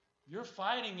 You're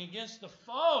fighting against the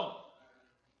foe.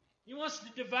 He wants to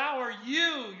devour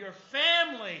you, your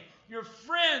family, your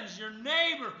friends, your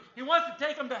neighbor. He wants to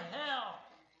take them to hell.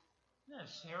 Isn't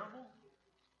that terrible?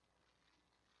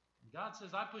 God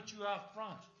says, I put you out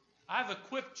front. I've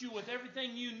equipped you with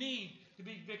everything you need to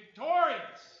be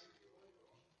victorious.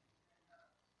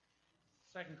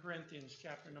 2 Corinthians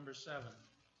chapter number 7.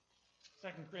 2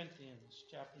 Corinthians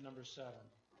chapter number 7.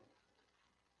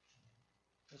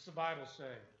 What's the Bible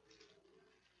say?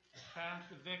 The path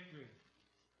to victory.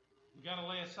 You've got to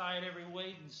lay aside every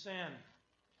weight and sin.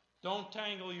 Don't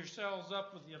tangle yourselves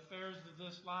up with the affairs of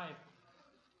this life.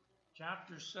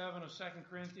 Chapter 7 of 2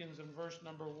 Corinthians and verse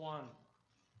number 1.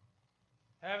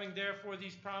 Having therefore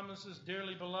these promises,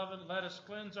 dearly beloved, let us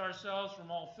cleanse ourselves from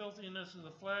all filthiness of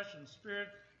the flesh and spirit,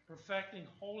 perfecting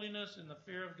holiness in the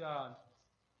fear of God.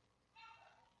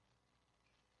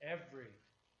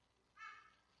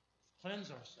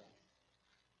 Cleanse ourselves.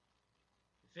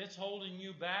 If it's holding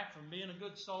you back from being a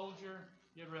good soldier,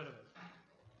 get rid of it.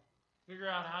 Figure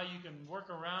out how you can work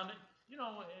around it. You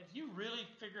know, if you really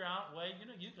figure out a way,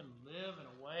 you can live in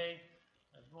a way.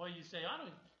 Boy, you say,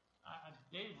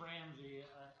 Dave Ramsey,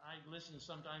 I listen to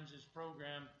sometimes his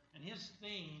program, and his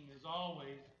theme is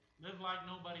always, live like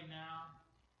nobody now,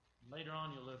 and later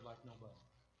on you'll live like nobody.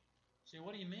 Say,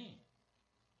 what do you mean?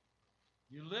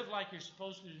 You live like you're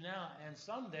supposed to do now, and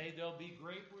someday there'll be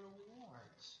great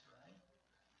rewards,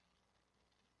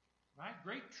 right?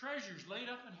 Great treasures laid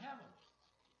up in heaven.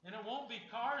 And it won't be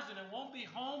cars, and it won't be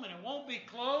home, and it won't be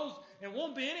clothes, it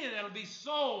won't be any of that. It'll be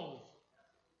souls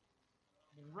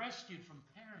being rescued from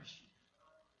perishing.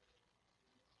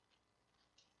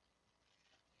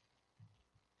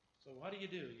 So what do?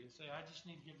 You say, I just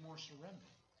need to get more surrender.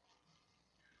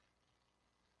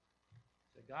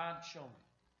 Say, God, show me.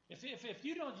 If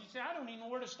you don't, you say, I don't even know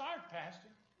where to start,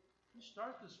 Pastor. You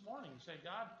start this morning. You say,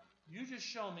 God, you just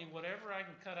show me whatever I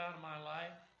can cut out of my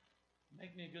life.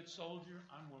 Make me a good soldier.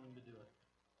 I'm willing to do it.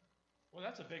 Well,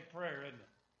 that's a big prayer, isn't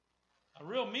it? A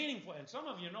real meaningful, and some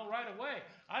of you know right away.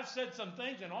 I've said some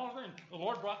things, and all of them, the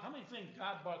Lord brought, how many things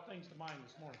God brought things to mind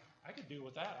this morning? I could do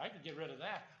with that. I could get rid of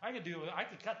that. I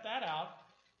could cut that out.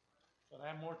 But I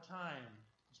have more time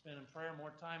to spend in prayer,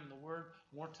 more time in the Word,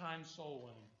 more time soul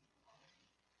winning.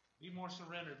 Be more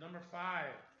surrendered. Number 5.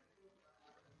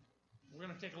 We're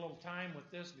going to take a little time with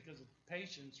this because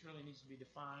patience really needs to be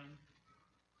defined.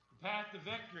 The path to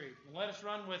victory. And let us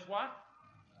run with what?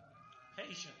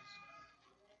 Patience.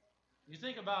 You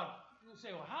think about, you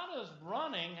say, well, how does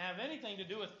running have anything to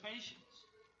do with patience?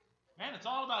 Man, it's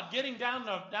all about getting down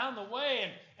the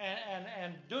way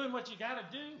and doing what you got to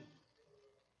do.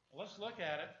 Well, let's look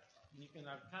at it.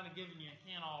 I've kind of given you a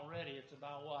hint already. It's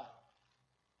about what?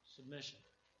 Submission.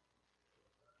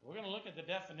 We're going to look at the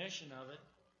definition of it.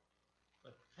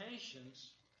 But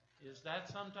patience is that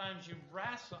sometimes you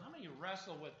wrestle. How many of you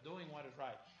wrestle with doing what is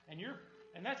right?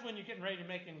 And that's when you're getting ready to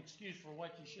make an excuse for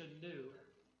what you shouldn't do.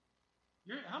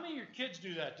 How many of your kids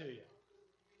do that to you?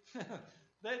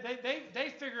 They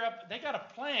figure up, they got a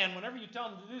plan. Whenever you tell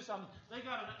them to do something, they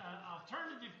got an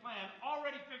alternative plan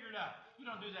already figured out. You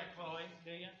don't do that, Chloe,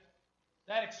 do you?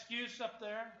 That excuse up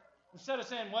there, instead of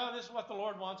saying, well, this is what the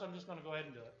Lord wants, I'm just going to go ahead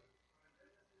and do it.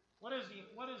 What is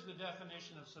the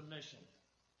definition of submission?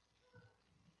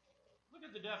 Look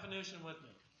at the definition with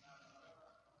me.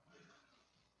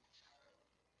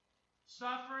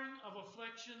 suffering of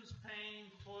afflictions, pain,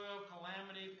 toil,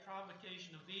 calamity,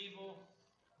 provocation of evil,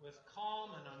 with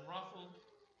calm and unruffled,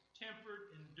 tempered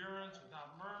endurance,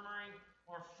 without murmuring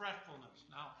or fretfulness.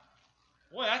 Now,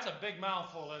 boy, that's a big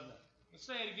mouthful, isn't it? Let's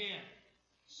say it again.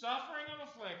 Suffering of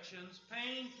afflictions,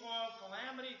 pain, toil,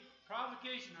 calamity,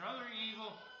 provocation, or other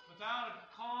evil, without a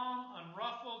calm,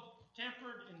 unruffled,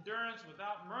 tempered endurance,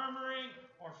 without murmuring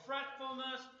or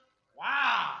fretfulness.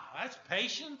 Wow, that's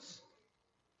patience.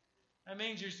 That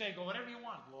means you're saying, go whatever you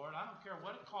want, Lord. I don't care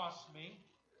what it costs me.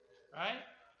 Right?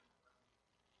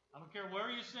 I don't care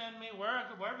where you send me,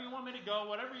 wherever you want me to go,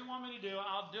 whatever you want me to do,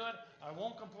 I'll do it. I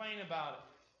won't complain about it.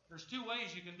 There's two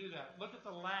ways you can do that. Look at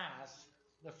the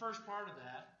first part of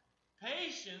that.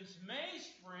 Patience may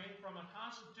spring from a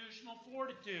constitutional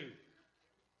fortitude.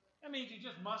 That means you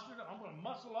just muster it. I'm going to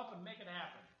muscle up and make it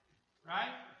happen.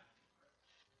 Right?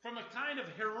 From a kind of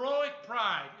heroic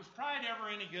pride. Is pride ever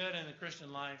any good in the Christian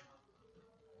life?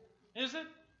 Is it?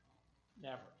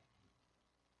 Never.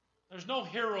 There's no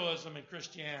heroism in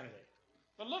Christianity.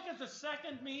 But look at the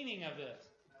second meaning of this.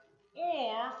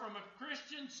 Or from a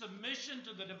Christian submission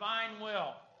to the divine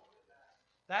will.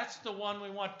 That's the one we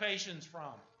want patience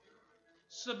from.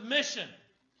 Submission.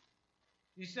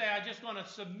 You say, I just want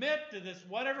to submit to this,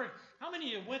 whatever. How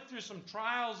many of you went through some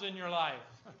trials in your life?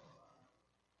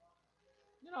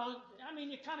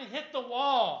 You kind of hit the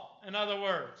wall, in other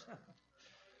words.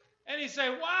 And you say,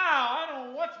 wow, I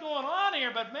don't know what's going on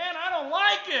here, but man, I don't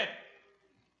like it.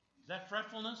 Is that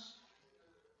fretfulness?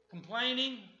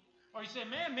 Complaining? Or you say,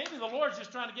 man, maybe the Lord's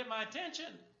just trying to get my attention.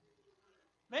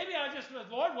 Maybe I just said,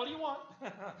 Lord, what do you want?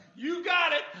 You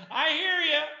got it. I hear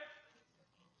you.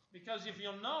 Because if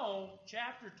you'll know,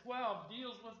 chapter 12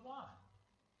 deals with what?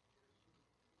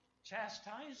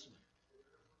 Chastisement.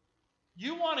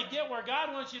 You want to get where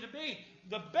God wants you to be.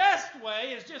 The best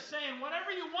way is just saying whatever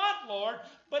you want, Lord.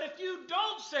 But if you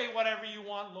don't say whatever you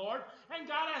want, Lord, and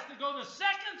God has to go the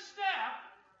second step,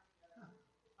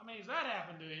 does that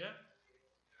happen to you?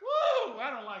 Woo! I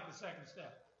don't like the second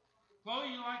step.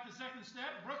 Chloe, you like the second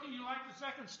step? Brookie, you like the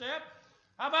second step?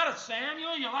 How about it,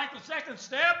 Samuel? You like the second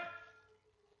step?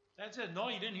 Dad said, no,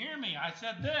 you didn't hear me. I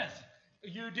said this.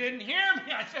 You didn't hear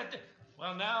me. I said this.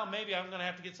 Well, now maybe I'm going to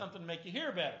have to get something to make you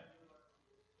hear better.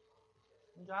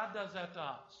 And God does that to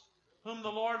us. Whom the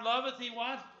Lord loveth, He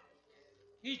what?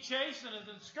 He chasteneth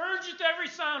and scourgeth every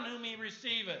son whom He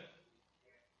receiveth.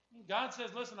 And God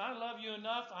says, listen, I love you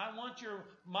enough. I want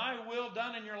my will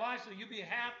done in your life so you be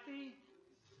happy.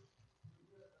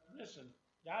 Listen,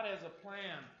 God has a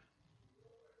plan.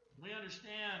 We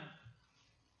understand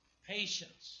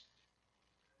patience.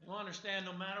 We understand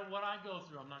no matter what I go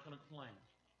through, I'm not going to complain.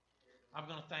 I'm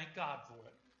going to thank God for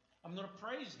it. I'm going to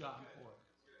praise God for it.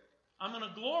 I'm going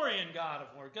to glory in God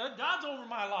for it. God's over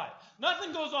my life.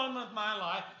 Nothing goes on with my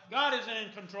life God isn't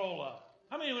in control of.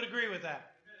 How many would agree with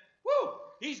that? Woo!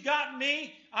 He's got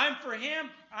me. I'm for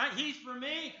Him. He's for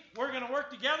me. We're going to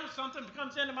work together. Something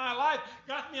comes into my life.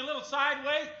 Got me a little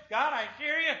sideways. God, I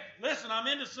hear you. Listen, I'm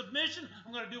into submission.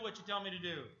 I'm going to do what you tell me to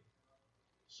do.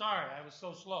 Sorry, I was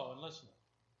so slow in listening.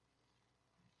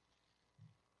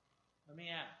 Let me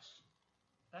ask.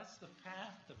 That's the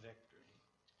path to victory.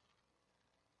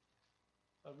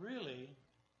 But really,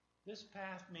 this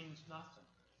path means nothing.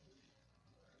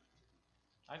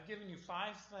 I've given you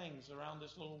 5 things around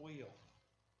this little wheel.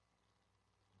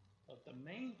 But the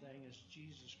main thing is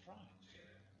Jesus Christ.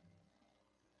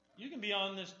 You can be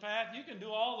on this path. You can do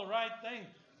all the right things.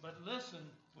 But listen,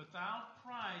 without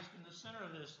Christ in the center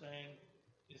of this thing,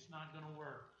 it's not going to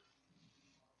work.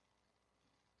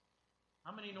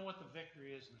 How many know what the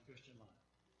victory is in the Christian life?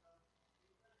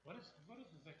 What is the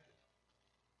victory?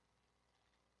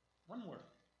 One word.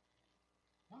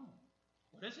 One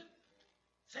word. What is it?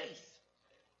 Faith.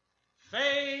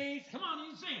 Faith. Come on,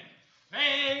 you can sing it.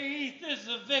 Faith is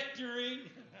the victory.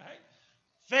 Right?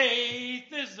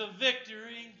 Faith is the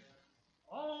victory.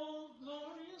 Oh,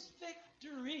 glorious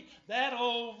victory that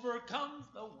overcomes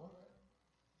the world.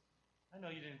 I know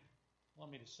you didn't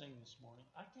want me to sing this morning.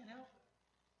 I can't help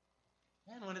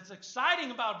it. Man, when it's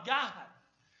exciting about God,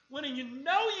 when you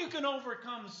know you can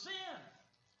overcome sin,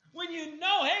 when you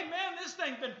know, hey man, this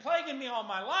thing's been plaguing me all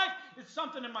my life, it's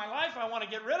something in my life I want to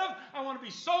get rid of, I want to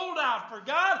be sold out for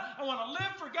God, I want to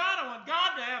live for God, I want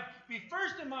God to be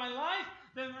first in my life,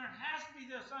 then there has to be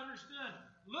this understood,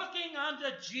 looking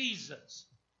unto Jesus.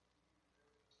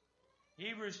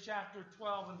 Hebrews chapter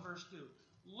 12 and verse 2.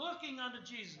 Looking unto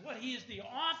Jesus. What? He is the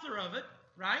author of it,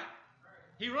 right?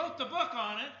 He wrote the book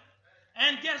on it.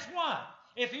 And guess what?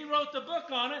 If He wrote the book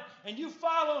on it and you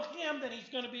follow Him, then He's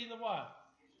going to be the what?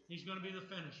 He's going to be the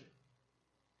finisher.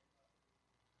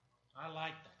 I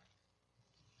like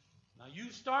that. Now,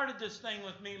 you started this thing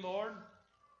with me, Lord,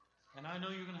 and I know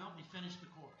you're going to help me finish the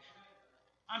course.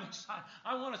 I'm excited.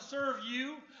 I want to serve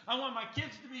you. I want my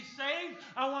kids to be saved.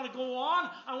 I want to go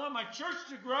on. I want my church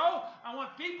to grow. I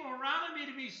want people around me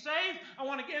to be saved. I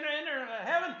want to enter into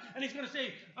heaven, and he's going to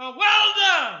say, well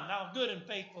done, thou good and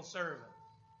faithful servant.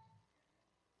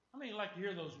 How many like to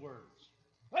hear those words?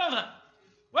 Well done.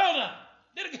 Well done.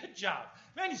 Did a good job.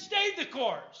 Man, you stayed the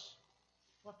course.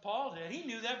 What Paul did, he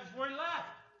knew that before he left.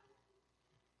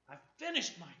 I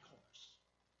finished my course.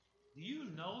 Do you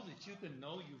know that you can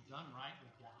know you've done right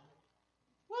with God?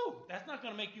 Woo! That's not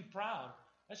going to make you proud.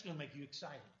 That's going to make you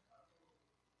excited.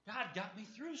 God got me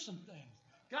through some things.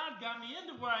 God got me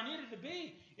into where I needed to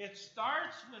be. It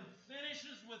starts and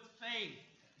finishes with faith.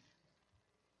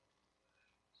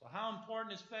 So how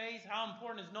important is faith? How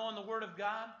important is knowing the Word of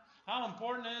God? How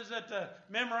important is it to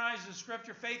memorize the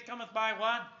Scripture? Faith cometh by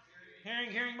what?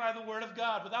 Hearing by the Word of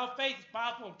God. Without faith, it's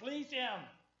possible to please Him.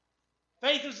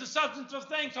 Faith is the substance of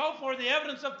things hoped for, the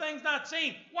evidence of things not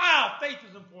seen. Wow, faith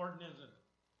is important, isn't it?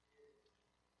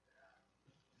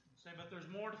 You say, but there's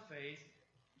more to faith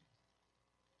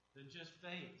than just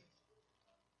faith.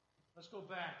 Let's go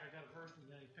back. I got a verse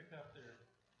that you picked up there.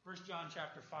 1 John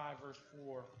chapter 5, verse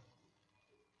 4.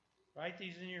 Write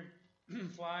these in your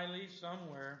fly leaf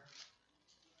somewhere.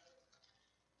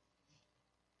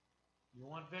 You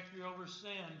want victory over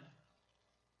sin,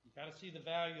 you've got to see the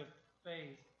value of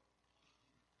faith.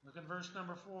 Look at verse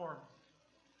number 4.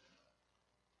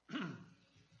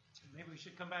 Maybe we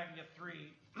should come back and get 3.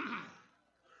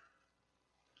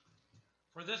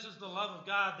 For this is the love of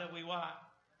God, that we what?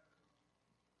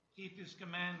 Keep His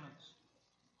commandments.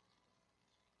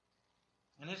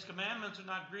 And His commandments are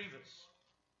not grievous.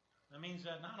 That means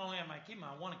that not only am I keeping them,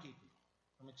 I want to keep them.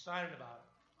 I'm excited about it.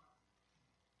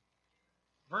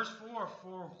 Verse 4,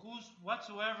 for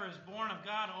whatsoever is born of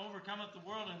God overcometh the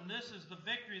world, and this is the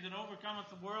victory that overcometh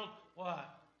the world. What?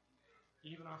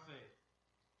 Even our faith.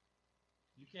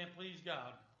 You can't please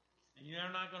God, and you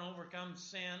are not going to overcome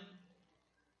sin,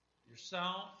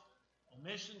 yourself,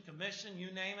 omission, commission,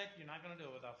 you name it. You're not going to do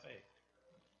it without faith.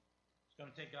 It's going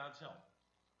to take God's help.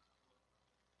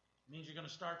 It means you're going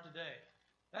to start today.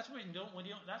 That's the reason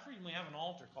we have an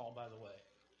altar call, by the way.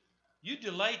 You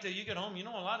delay till you get home. You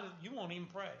know, you won't even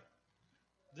pray.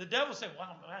 The devil said,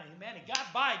 "Wow, man, he got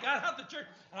out the church,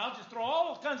 and I'll just throw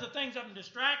all kinds of things up and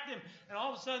distract him." And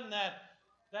all of a sudden,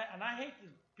 and I hate that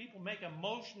people make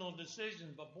emotional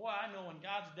decisions, but boy, I know when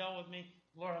God's dealt with me,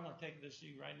 Lord, I'm going to take this to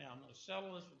you right now. I'm going to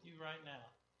settle this with you right now.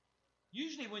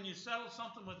 Usually, when you settle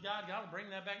something with God, God will bring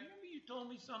that back. Remember, you told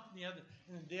me something the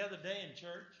other day in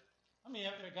church. I mean,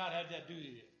 God had that do to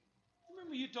you.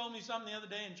 Remember, you told me something the other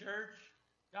day in church.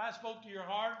 God spoke to your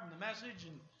heart and the message,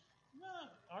 and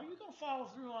are you going to follow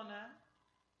through on that?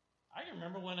 I can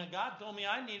remember when God told me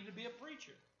I needed to be a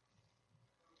preacher.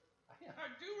 I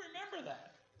do remember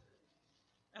that.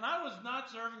 And I was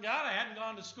not serving God. I hadn't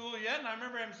gone to school yet, and I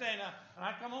remember him saying, and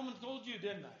I come home and told you,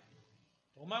 didn't I?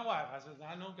 Told my wife. I said,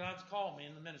 I know God's called me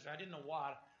in the ministry. I didn't know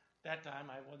what. At that time,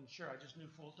 I wasn't sure. I just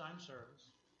knew full-time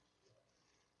service.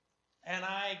 And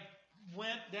I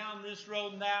went down this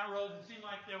road and that road. It seemed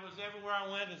like there was everywhere I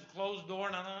went is a closed door,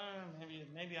 and I thought,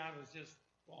 maybe I was just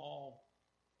all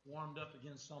warmed up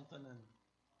against something.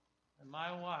 And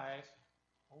my wife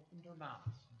opened her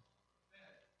mouth.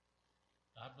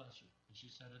 God bless her. And she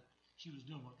said it. She was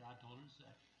doing what God told her to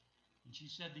say. And she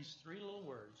said these 3 little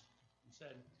words. And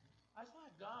said, I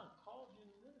thought God called you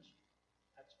to ministry.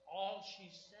 That's all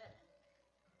she said.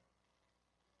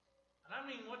 And I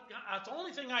mean, the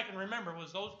only thing I can remember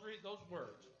was those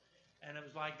words. And it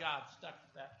was like God stuck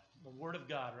the Word of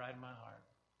God right in my heart.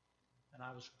 And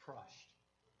I was crushed.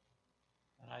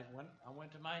 And I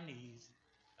went to my knees,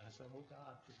 and I said, oh,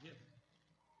 God, forgive me.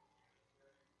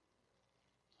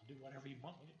 I'll do whatever you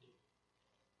want me to do.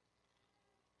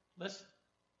 Listen,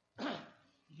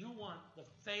 you want the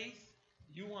faith,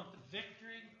 you want the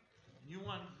victory, you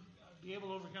want to be able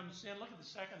to overcome sin. Look at the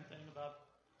second thing about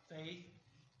faith.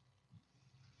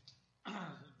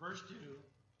 Verse 2,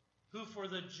 who for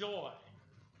the joy,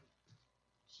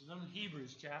 this is in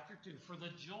Hebrews chapter 2, for the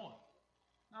joy.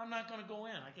 Now, I'm not going to go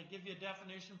in. I could give you a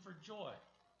definition for joy.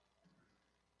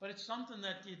 But it's something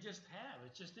that you just have.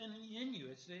 It's just in you.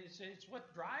 It's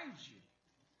what drives you.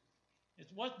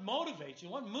 It's what motivates you,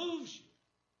 what moves you.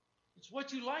 It's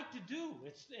what you like to do.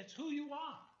 It's who you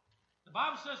are. The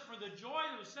Bible says, for the joy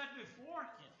that was set before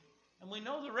him. And we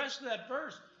know the rest of that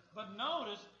verse. But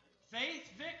notice, faith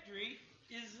victory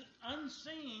is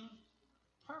unseen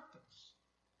purpose.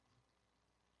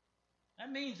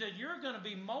 That means that you're going to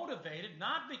be motivated,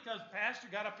 not because Pastor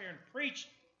got up here and preached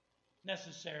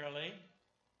necessarily,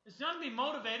 It's not going to be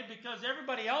motivated because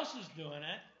everybody else is doing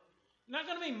it. You're not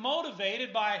going to be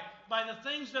motivated by the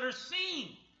things that are seen.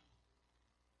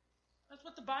 That's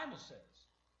what the Bible says.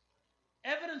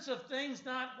 Evidence of things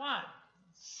not what?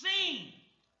 Seen.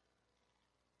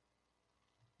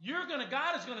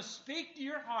 God is going to speak to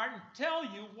your heart and tell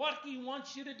you what He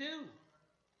wants you to do.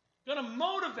 Going to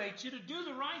motivate you to do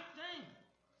the right thing.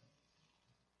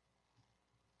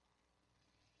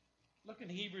 Look in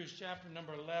Hebrews chapter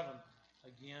number 11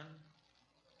 again.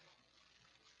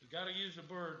 You've got to use the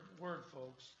word,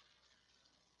 folks.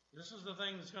 This is the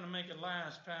thing that's going to make it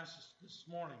last past this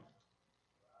morning.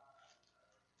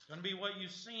 It's going to be what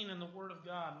you've seen in the Word of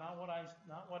God,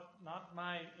 not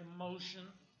my emotion.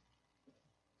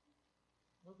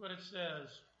 Look what it says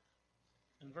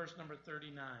in verse number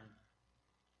 39.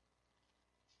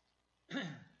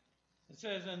 It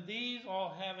says, and these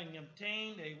all having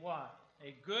obtained a what?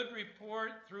 A good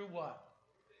report through what?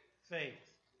 Faith.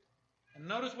 And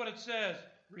notice what it says.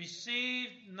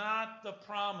 Received not the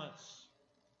promise.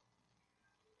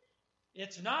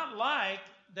 It's not like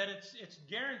that it's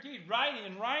guaranteed.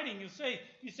 In writing, you say,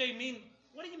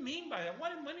 what do you mean by that?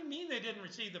 What do you mean they didn't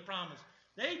receive the promise?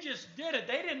 They just did it.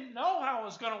 They didn't know how it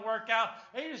was going to work out.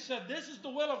 They just said, this is the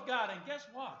will of God. And guess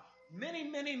what? Many,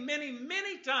 many, many,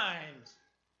 many times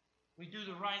we do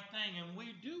the right thing and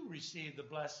we do receive the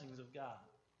blessings of God.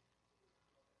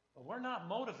 But we're not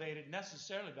motivated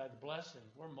necessarily by the blessing.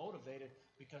 We're motivated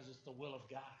because it's the will of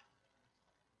God.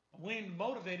 We're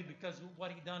motivated because of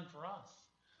what He done for us.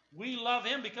 We love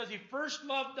Him because He first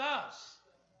loved us.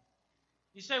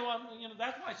 You say, well,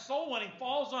 that's why soul winning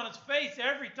falls on its face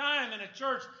every time in a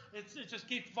church. It just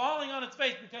keeps falling on its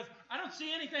face because I don't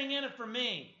see anything in it for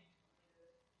me.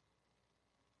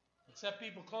 Except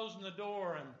people closing the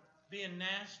door and being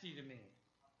nasty to me.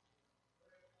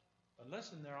 But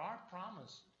listen, there are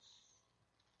promises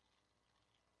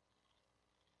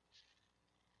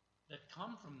that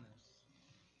come from this.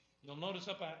 You'll notice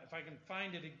if I can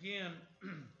find it again,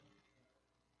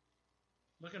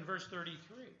 look in verse 33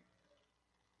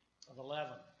 of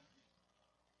 11.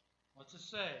 What's it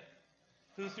say?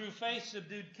 Who through faith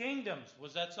subdued kingdoms.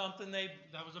 Was that something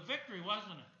that was a victory,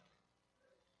 wasn't it?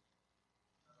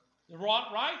 The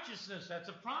wrought righteousness, that's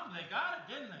a problem. They got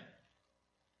it, didn't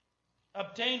they?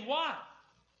 Obtained what?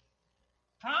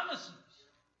 Promises.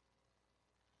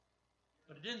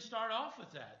 But it didn't start off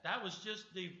with that. That was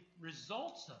just the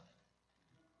results of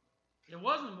it. It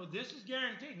wasn't, well, this is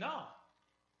guaranteed. No.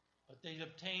 But they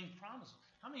obtained promises.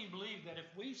 How many believe that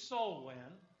if we soul win,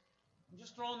 I'm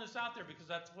just throwing this out there because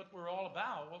that's what we're all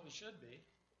about, what we should be,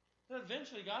 that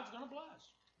eventually God's going to bless.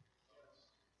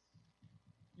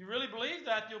 You really believe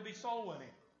that, you'll be soul winning.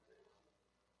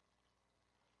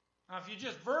 Now, if you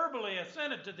just verbally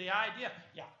assented to the idea,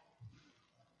 yeah.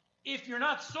 If you're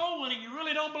not soul winning, you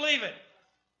really don't believe it.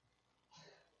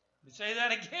 Let me say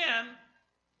that again.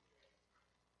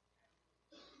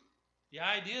 The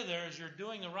idea there is you're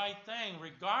doing the right thing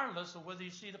regardless of whether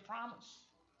you see the promise.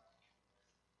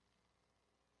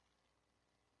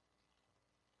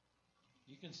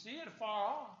 You can see it afar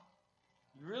off.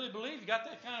 You really believe you got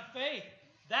that kind of faith.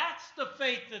 That's the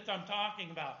faith that I'm talking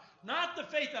about. Not the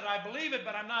faith that I believe it,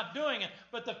 but I'm not doing it.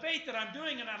 But the faith that I'm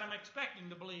doing it and I'm expecting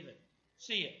to believe it.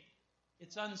 See it.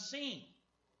 It's unseen.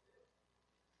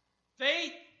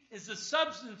 Faith is the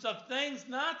substance of things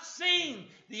not seen.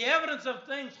 The evidence of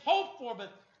things hoped for,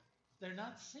 but they're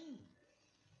not seen.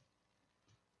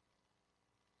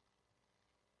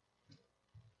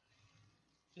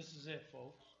 This is it,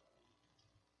 folks.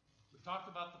 We talked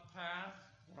about the path.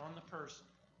 We're on the person.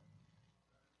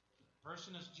 The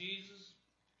person is Jesus.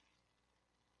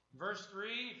 Verse 3,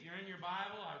 if you're in your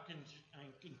Bible, I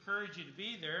encourage you to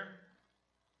be there.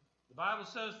 The Bible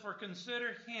says, for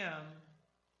consider him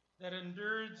that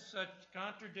endured such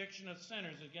contradiction of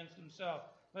sinners against himself,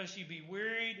 lest ye be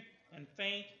wearied and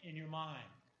faint in your mind.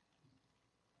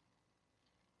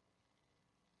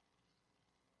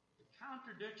 The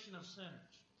contradiction of sinners.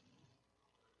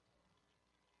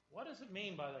 What does it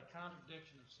mean by the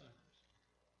contradiction of sinners?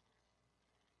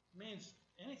 It means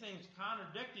anything that's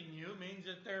contradicting you means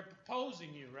that they're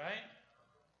opposing you, right?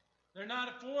 They're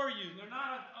not for you. They're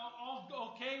not all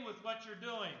okay with what you're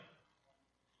doing.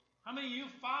 How many of you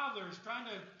fathers trying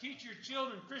to teach your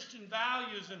children Christian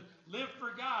values and live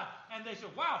for God, and they say,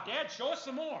 wow, Dad, show us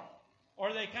some more.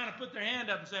 Or they kind of put their hand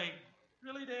up and say,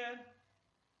 really, Dad?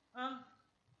 Huh?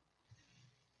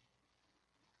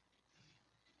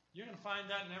 You're going to find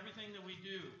that in everything that we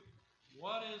do.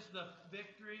 What is the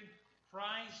victory?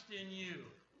 Christ in you.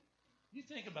 You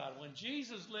think about it. When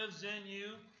Jesus lives in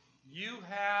you, you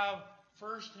have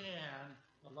firsthand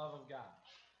the love of God.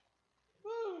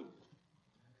 Woo!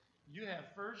 You have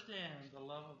firsthand the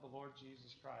love of the Lord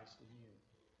Jesus Christ in you.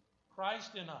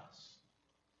 Christ in us.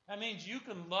 That means you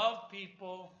can love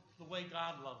people the way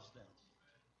God loves them.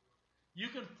 You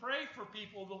can pray for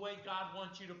people the way God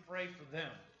wants you to pray for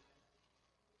them.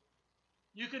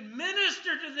 You can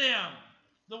minister to them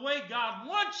the way God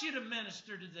wants you to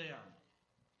minister to them.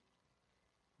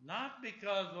 Not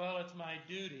because, well, it's my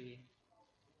duty.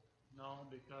 No,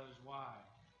 because why?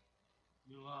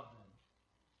 You love them.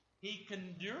 He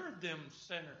endured them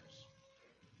sinners.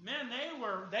 Man, they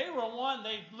were one,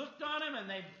 they looked on him and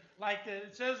they, like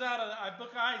it says out of the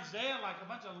book of Isaiah, like a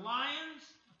bunch of lions.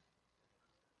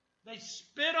 They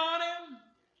spit on him.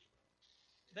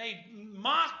 They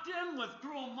mocked him with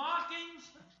cruel mockings.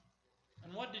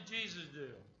 And what did Jesus do?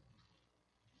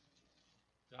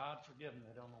 God forgive them.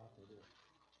 They don't know what they're doing.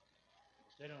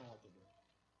 They don't know what they're doing.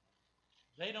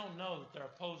 They don't know that they're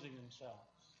opposing themselves.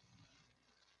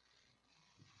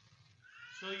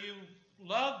 So you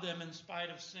love them in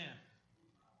spite of sin.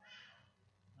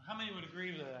 How many would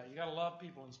agree with that? You got to love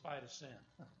people in spite of sin.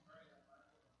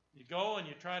 You go and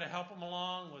you try to help them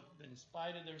along in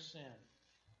spite of their sin.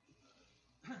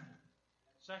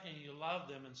 Second, you love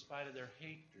them in spite of their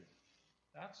hatred.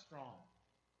 That's strong.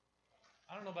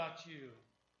 I don't know about you,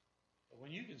 but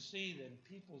when you can see that in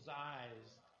people's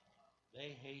eyes,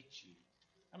 they hate you.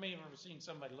 How many have ever seen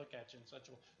somebody look at you in such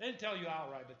a way? They didn't tell you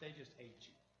outright, but they just hate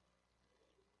you.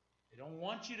 They don't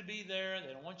want you to be there.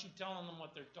 They don't want you telling them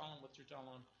what you're telling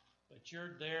them. But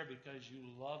you're there because you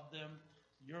love them.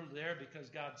 You're there because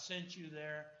God sent you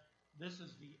there. This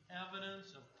is the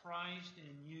evidence of Christ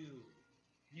in you.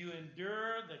 You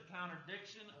endure the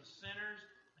contradiction of sinners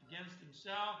against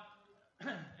himself.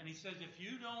 And he says, if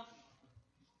you don't,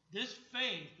 this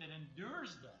faith that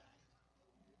endures that.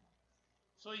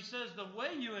 So he says the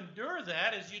way you endure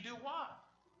that is you do what?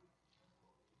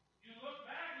 You look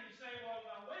back and you say, well,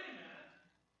 now wait a minute.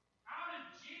 How did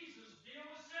Jesus deal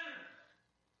with sinners?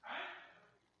 Right?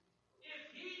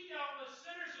 If he dealt with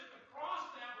sinners at the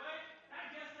cross that way, I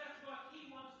guess that's what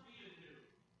he wants me to do.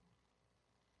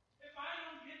 If I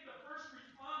don't get the first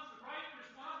response, the right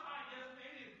response, I guess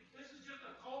maybe this is just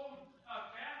a cold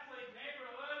Catholic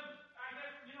neighborhood. I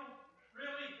guess,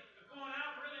 really going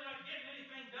out, really not getting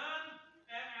anything done.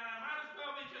 And I might as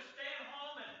well be just staying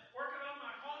home and working on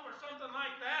my home or something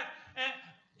like that. And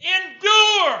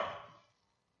endure.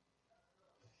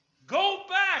 Go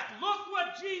back. Look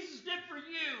what Jesus did for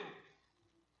you.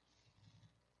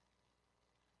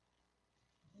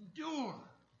 Endure.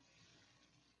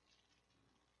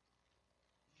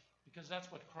 Because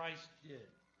that's what Christ did.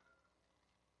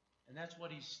 And that's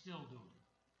what he's still doing.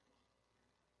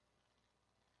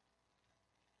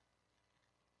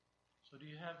 So do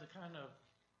you have the kind of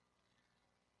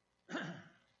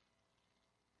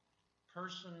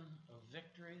person of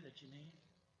victory that you need?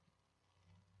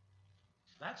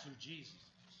 That's who Jesus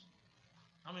is.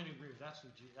 How many agree with that's who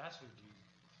Jesus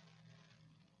is?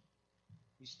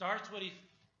 He starts what he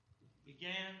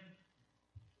began,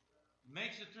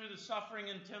 makes it through the suffering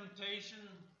and temptation.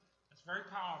 It's very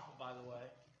powerful, by the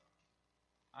way.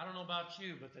 I don't know about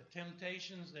you, but the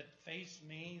temptations that face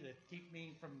me, that keep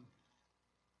me from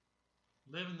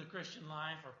living the Christian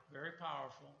life, are very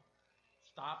powerful.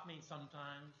 Stop me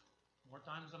sometimes, more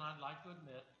times than I'd like to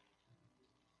admit.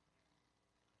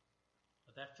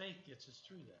 But that faith gets us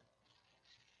through that.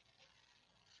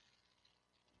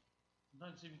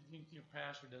 Sometimes you think your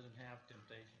pastor doesn't have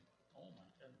temptation. Oh my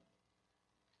goodness.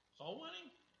 Soul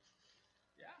winning?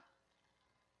 Yeah.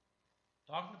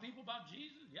 Talking to people about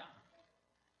Jesus? Yeah.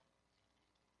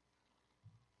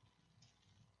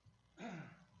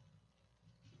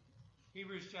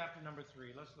 Hebrews chapter number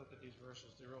 3. Let's look at these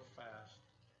verses. They're real fast.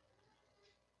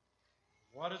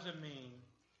 What does it mean?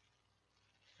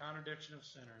 Contradiction of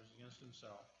sinners against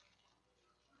himself.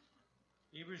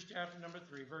 Hebrews chapter number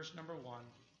 3, verse number 1.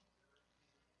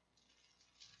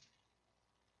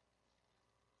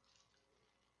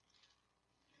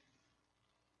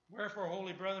 Wherefore,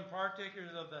 holy brethren,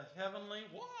 partakers of the heavenly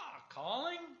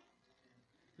calling,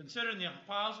 considering the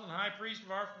apostle and high priest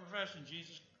of our profession,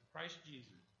 Jesus Christ Jesus.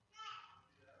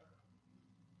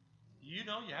 Do you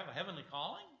know you have a heavenly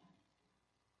calling?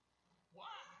 Wow.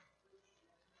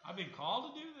 I've been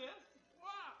called to do this?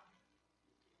 Wow.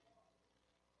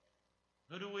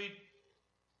 Who do we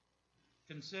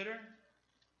consider?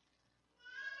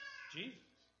 Jesus.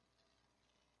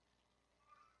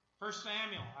 1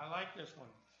 Samuel. I like this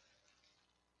one.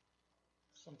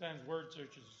 Sometimes word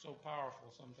searches are so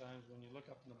powerful sometimes when you look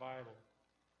up in the Bible.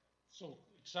 It's so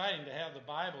exciting to have the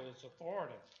Bible that's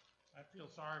authoritative. I feel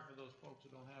sorry for those folks who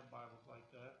don't have Bibles like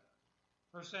that.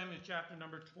 1 Samuel chapter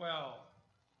number 12.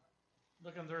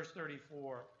 Look in verse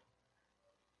 34.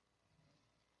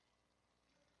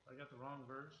 got the wrong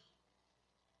verse.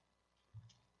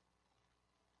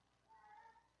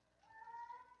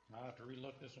 I'll have to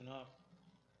relook this one up.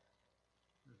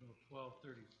 There's no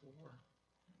 12:34.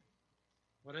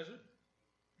 What is it?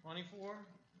 24?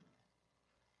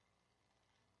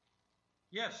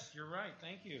 Yes, you're right.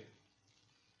 Thank you.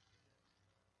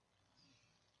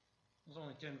 There's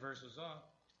only 10 verses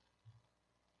up.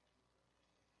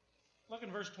 Look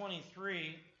in verse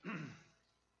 23.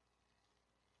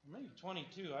 Maybe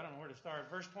 22. I don't know where to start.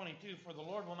 Verse 22. For the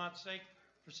Lord will not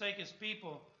forsake his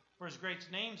people for his great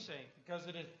name's sake, because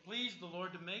it has pleased the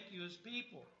Lord to make you his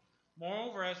people.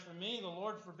 Moreover, as for me, the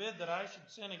Lord forbid that I should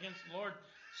sin against the Lord,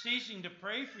 ceasing to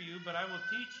pray for you, but I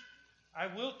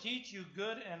will teach you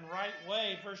good and right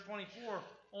way. Verse 24.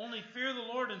 Only fear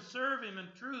the Lord and serve him in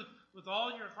truth with all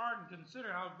your heart, and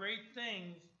consider how great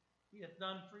things he hath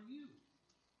done for you.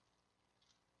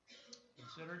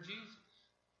 Consider Jesus.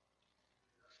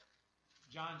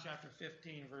 John chapter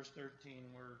 15, verse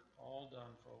 13. We're all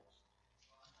done, folks.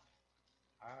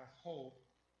 I hope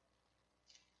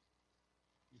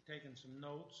you've taken some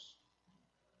notes.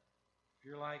 If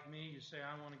you're like me, you say,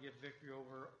 I want to get victory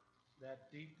over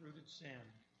that deep-rooted sin.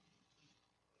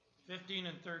 15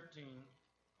 and 13.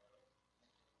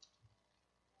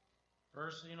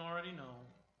 Verse you already know.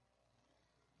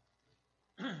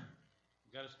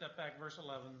 You've got to step back, verse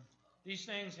 11. These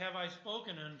things have I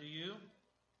spoken unto you,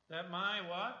 that my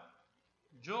what?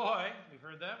 Joy, we've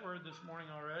heard that word this morning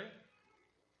already,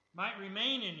 might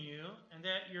remain in you, and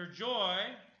that your joy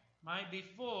might be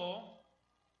full.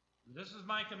 This is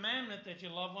my commandment, that you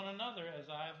love one another as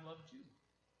I have loved you.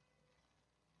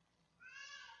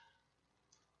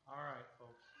 All right,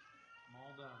 folks. I'm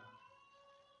all done.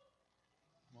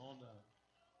 I'm all done.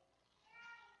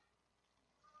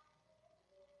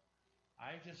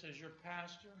 I just, as your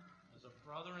pastor, as a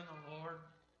brother in the Lord,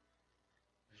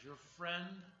 as your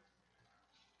friend,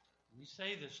 let me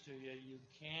say this to you. You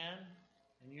can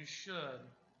and you should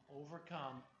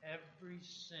overcome every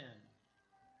sin.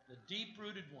 The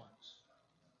deep-rooted ones.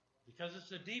 Because it's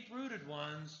the deep-rooted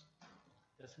ones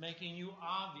that's making you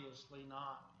obviously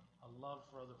not a love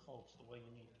for other folks the way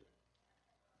you need to.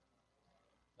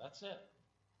 That's it.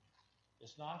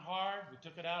 It's not hard. We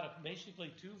took it out of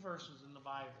basically 2 verses in the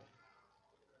Bible.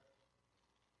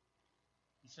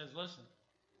 He says, listen,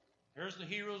 here's the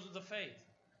heroes of the faith.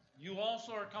 You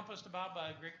also are compassed about by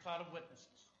a great cloud of witnesses.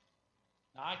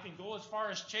 Now, I can go as far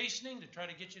as chastening to try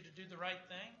to get you to do the right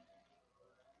thing.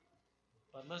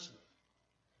 But listen,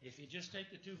 if you just take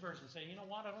the 2 verses and say, you know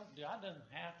what, God doesn't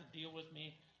have to deal with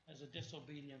me as a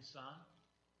disobedient son.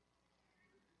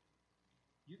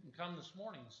 You can come this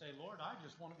morning and say, Lord, I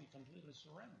just want to be completely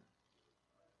surrendered.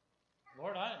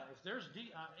 Lord, if there's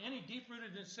any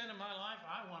deep-rooted sin in my life,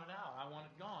 I want it out. I want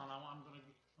it gone. I'm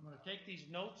going to take these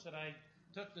notes that I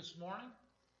took this morning,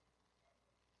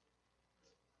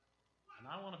 and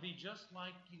I want to be just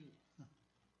like you.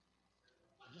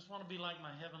 I just want to be like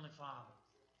my Heavenly Father.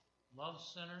 Love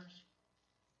sinners,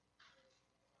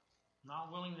 not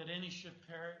willing that any should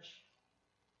perish,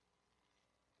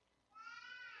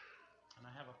 and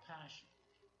I have a passion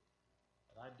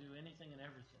that I'd do anything and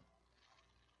everything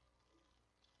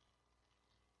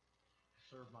to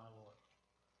serve my Lord.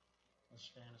 Let's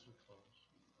stand as we close.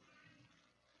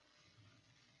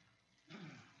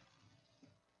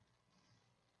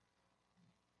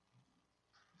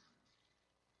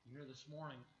 You're here this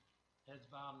morning, heads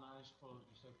bowed and eyes closed.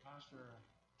 You say, Pastor,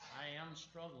 I am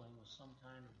struggling with some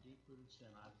kind of deep-rooted sin.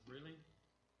 I've really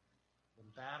been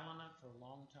battling it for a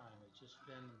long time. It's just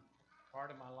been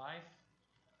part of my life,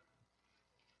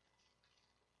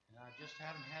 and I just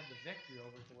haven't had the victory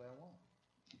over it the way I want.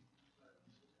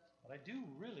 But I do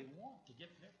really want to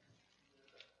get victory.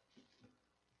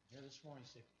 Here this morning,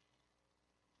 you say,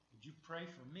 would you pray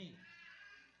for me?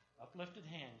 Uplifted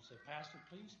hand. You say, Pastor,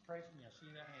 please pray for me. I see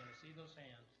that hand. I see those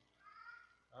hands.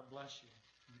 God bless you.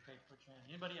 You put your hand.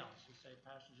 Anybody else? You say,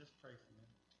 Pastor, just pray for me.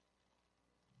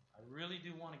 I really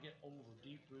do want to get over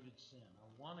deep-rooted sin. I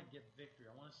want to get victory.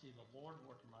 I want to see the Lord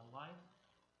work in my life.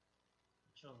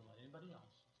 Children, anybody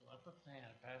else? So I put the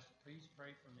hand. Pastor, please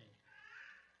pray for me.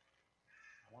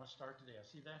 I want to start today. I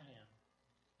see that hand.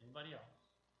 Anybody else?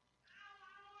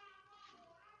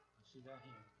 I see that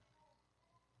hand.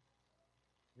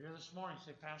 Here this morning,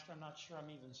 you say, Pastor, I'm not sure I'm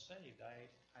even saved.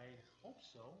 I hope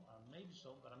so, maybe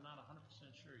so, but I'm not 100%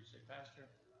 sure. You say, Pastor,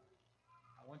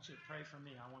 I want you to pray for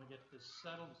me. I want to get this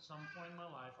settled at some point in my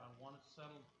life. I want it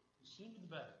settled the sooner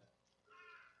the better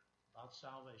about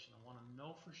salvation. I want to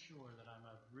know for sure that I'm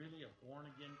really a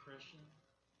born-again Christian,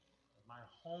 that my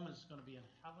home is going to be in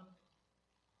heaven.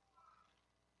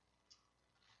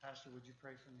 Pastor, would you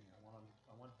pray for me? I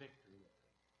want victory with it.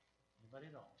 Anybody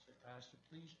at all? Say, Pastor,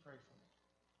 please pray for me.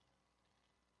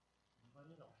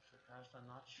 Anybody at all? Say, Pastor,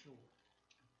 I'm not sure,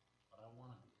 but I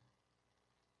want to be.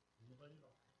 Anybody at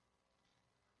all?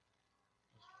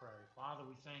 Let's pray. Father,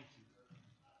 we thank you.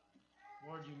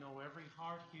 Lord, you know every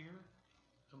heart here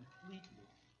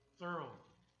completely, thoroughly.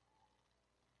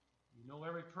 You know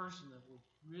every person that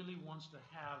really wants to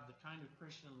have the kind of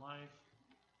Christian life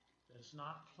that is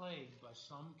not plagued by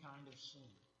some kind of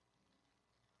sin.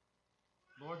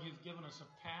 Lord, you've given us a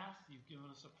path. You've given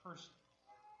us a person.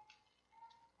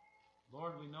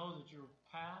 Lord, we know that your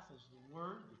path is the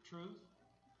Word, the truth.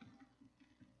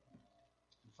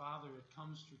 And Father, it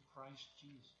comes through Christ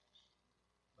Jesus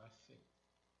by faith.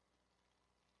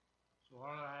 So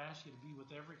Lord, I ask you to be with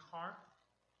every heart.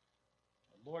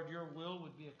 Lord, your will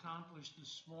would be accomplished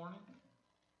this morning.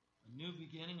 A new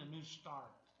beginning, a new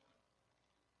start.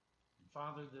 And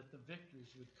Father, that the victories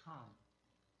would come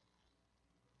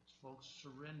as folks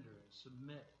surrender and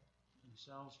submit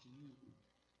themselves to you.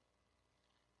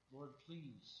 Lord,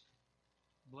 please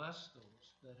bless those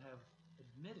that have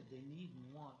admitted they need and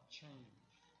want change.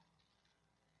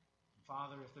 And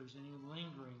Father, if there's any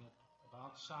lingering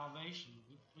about salvation,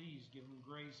 please give them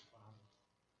grace, Father,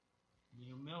 and the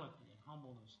humility and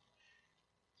humbleness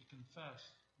to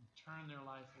confess and turn their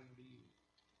life over to you.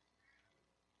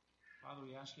 Father,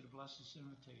 we ask you to bless this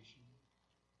invitation.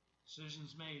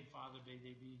 Decisions made, Father, may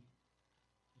they be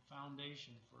the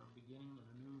foundation for a beginning of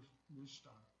a new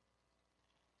start.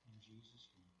 In Jesus' name.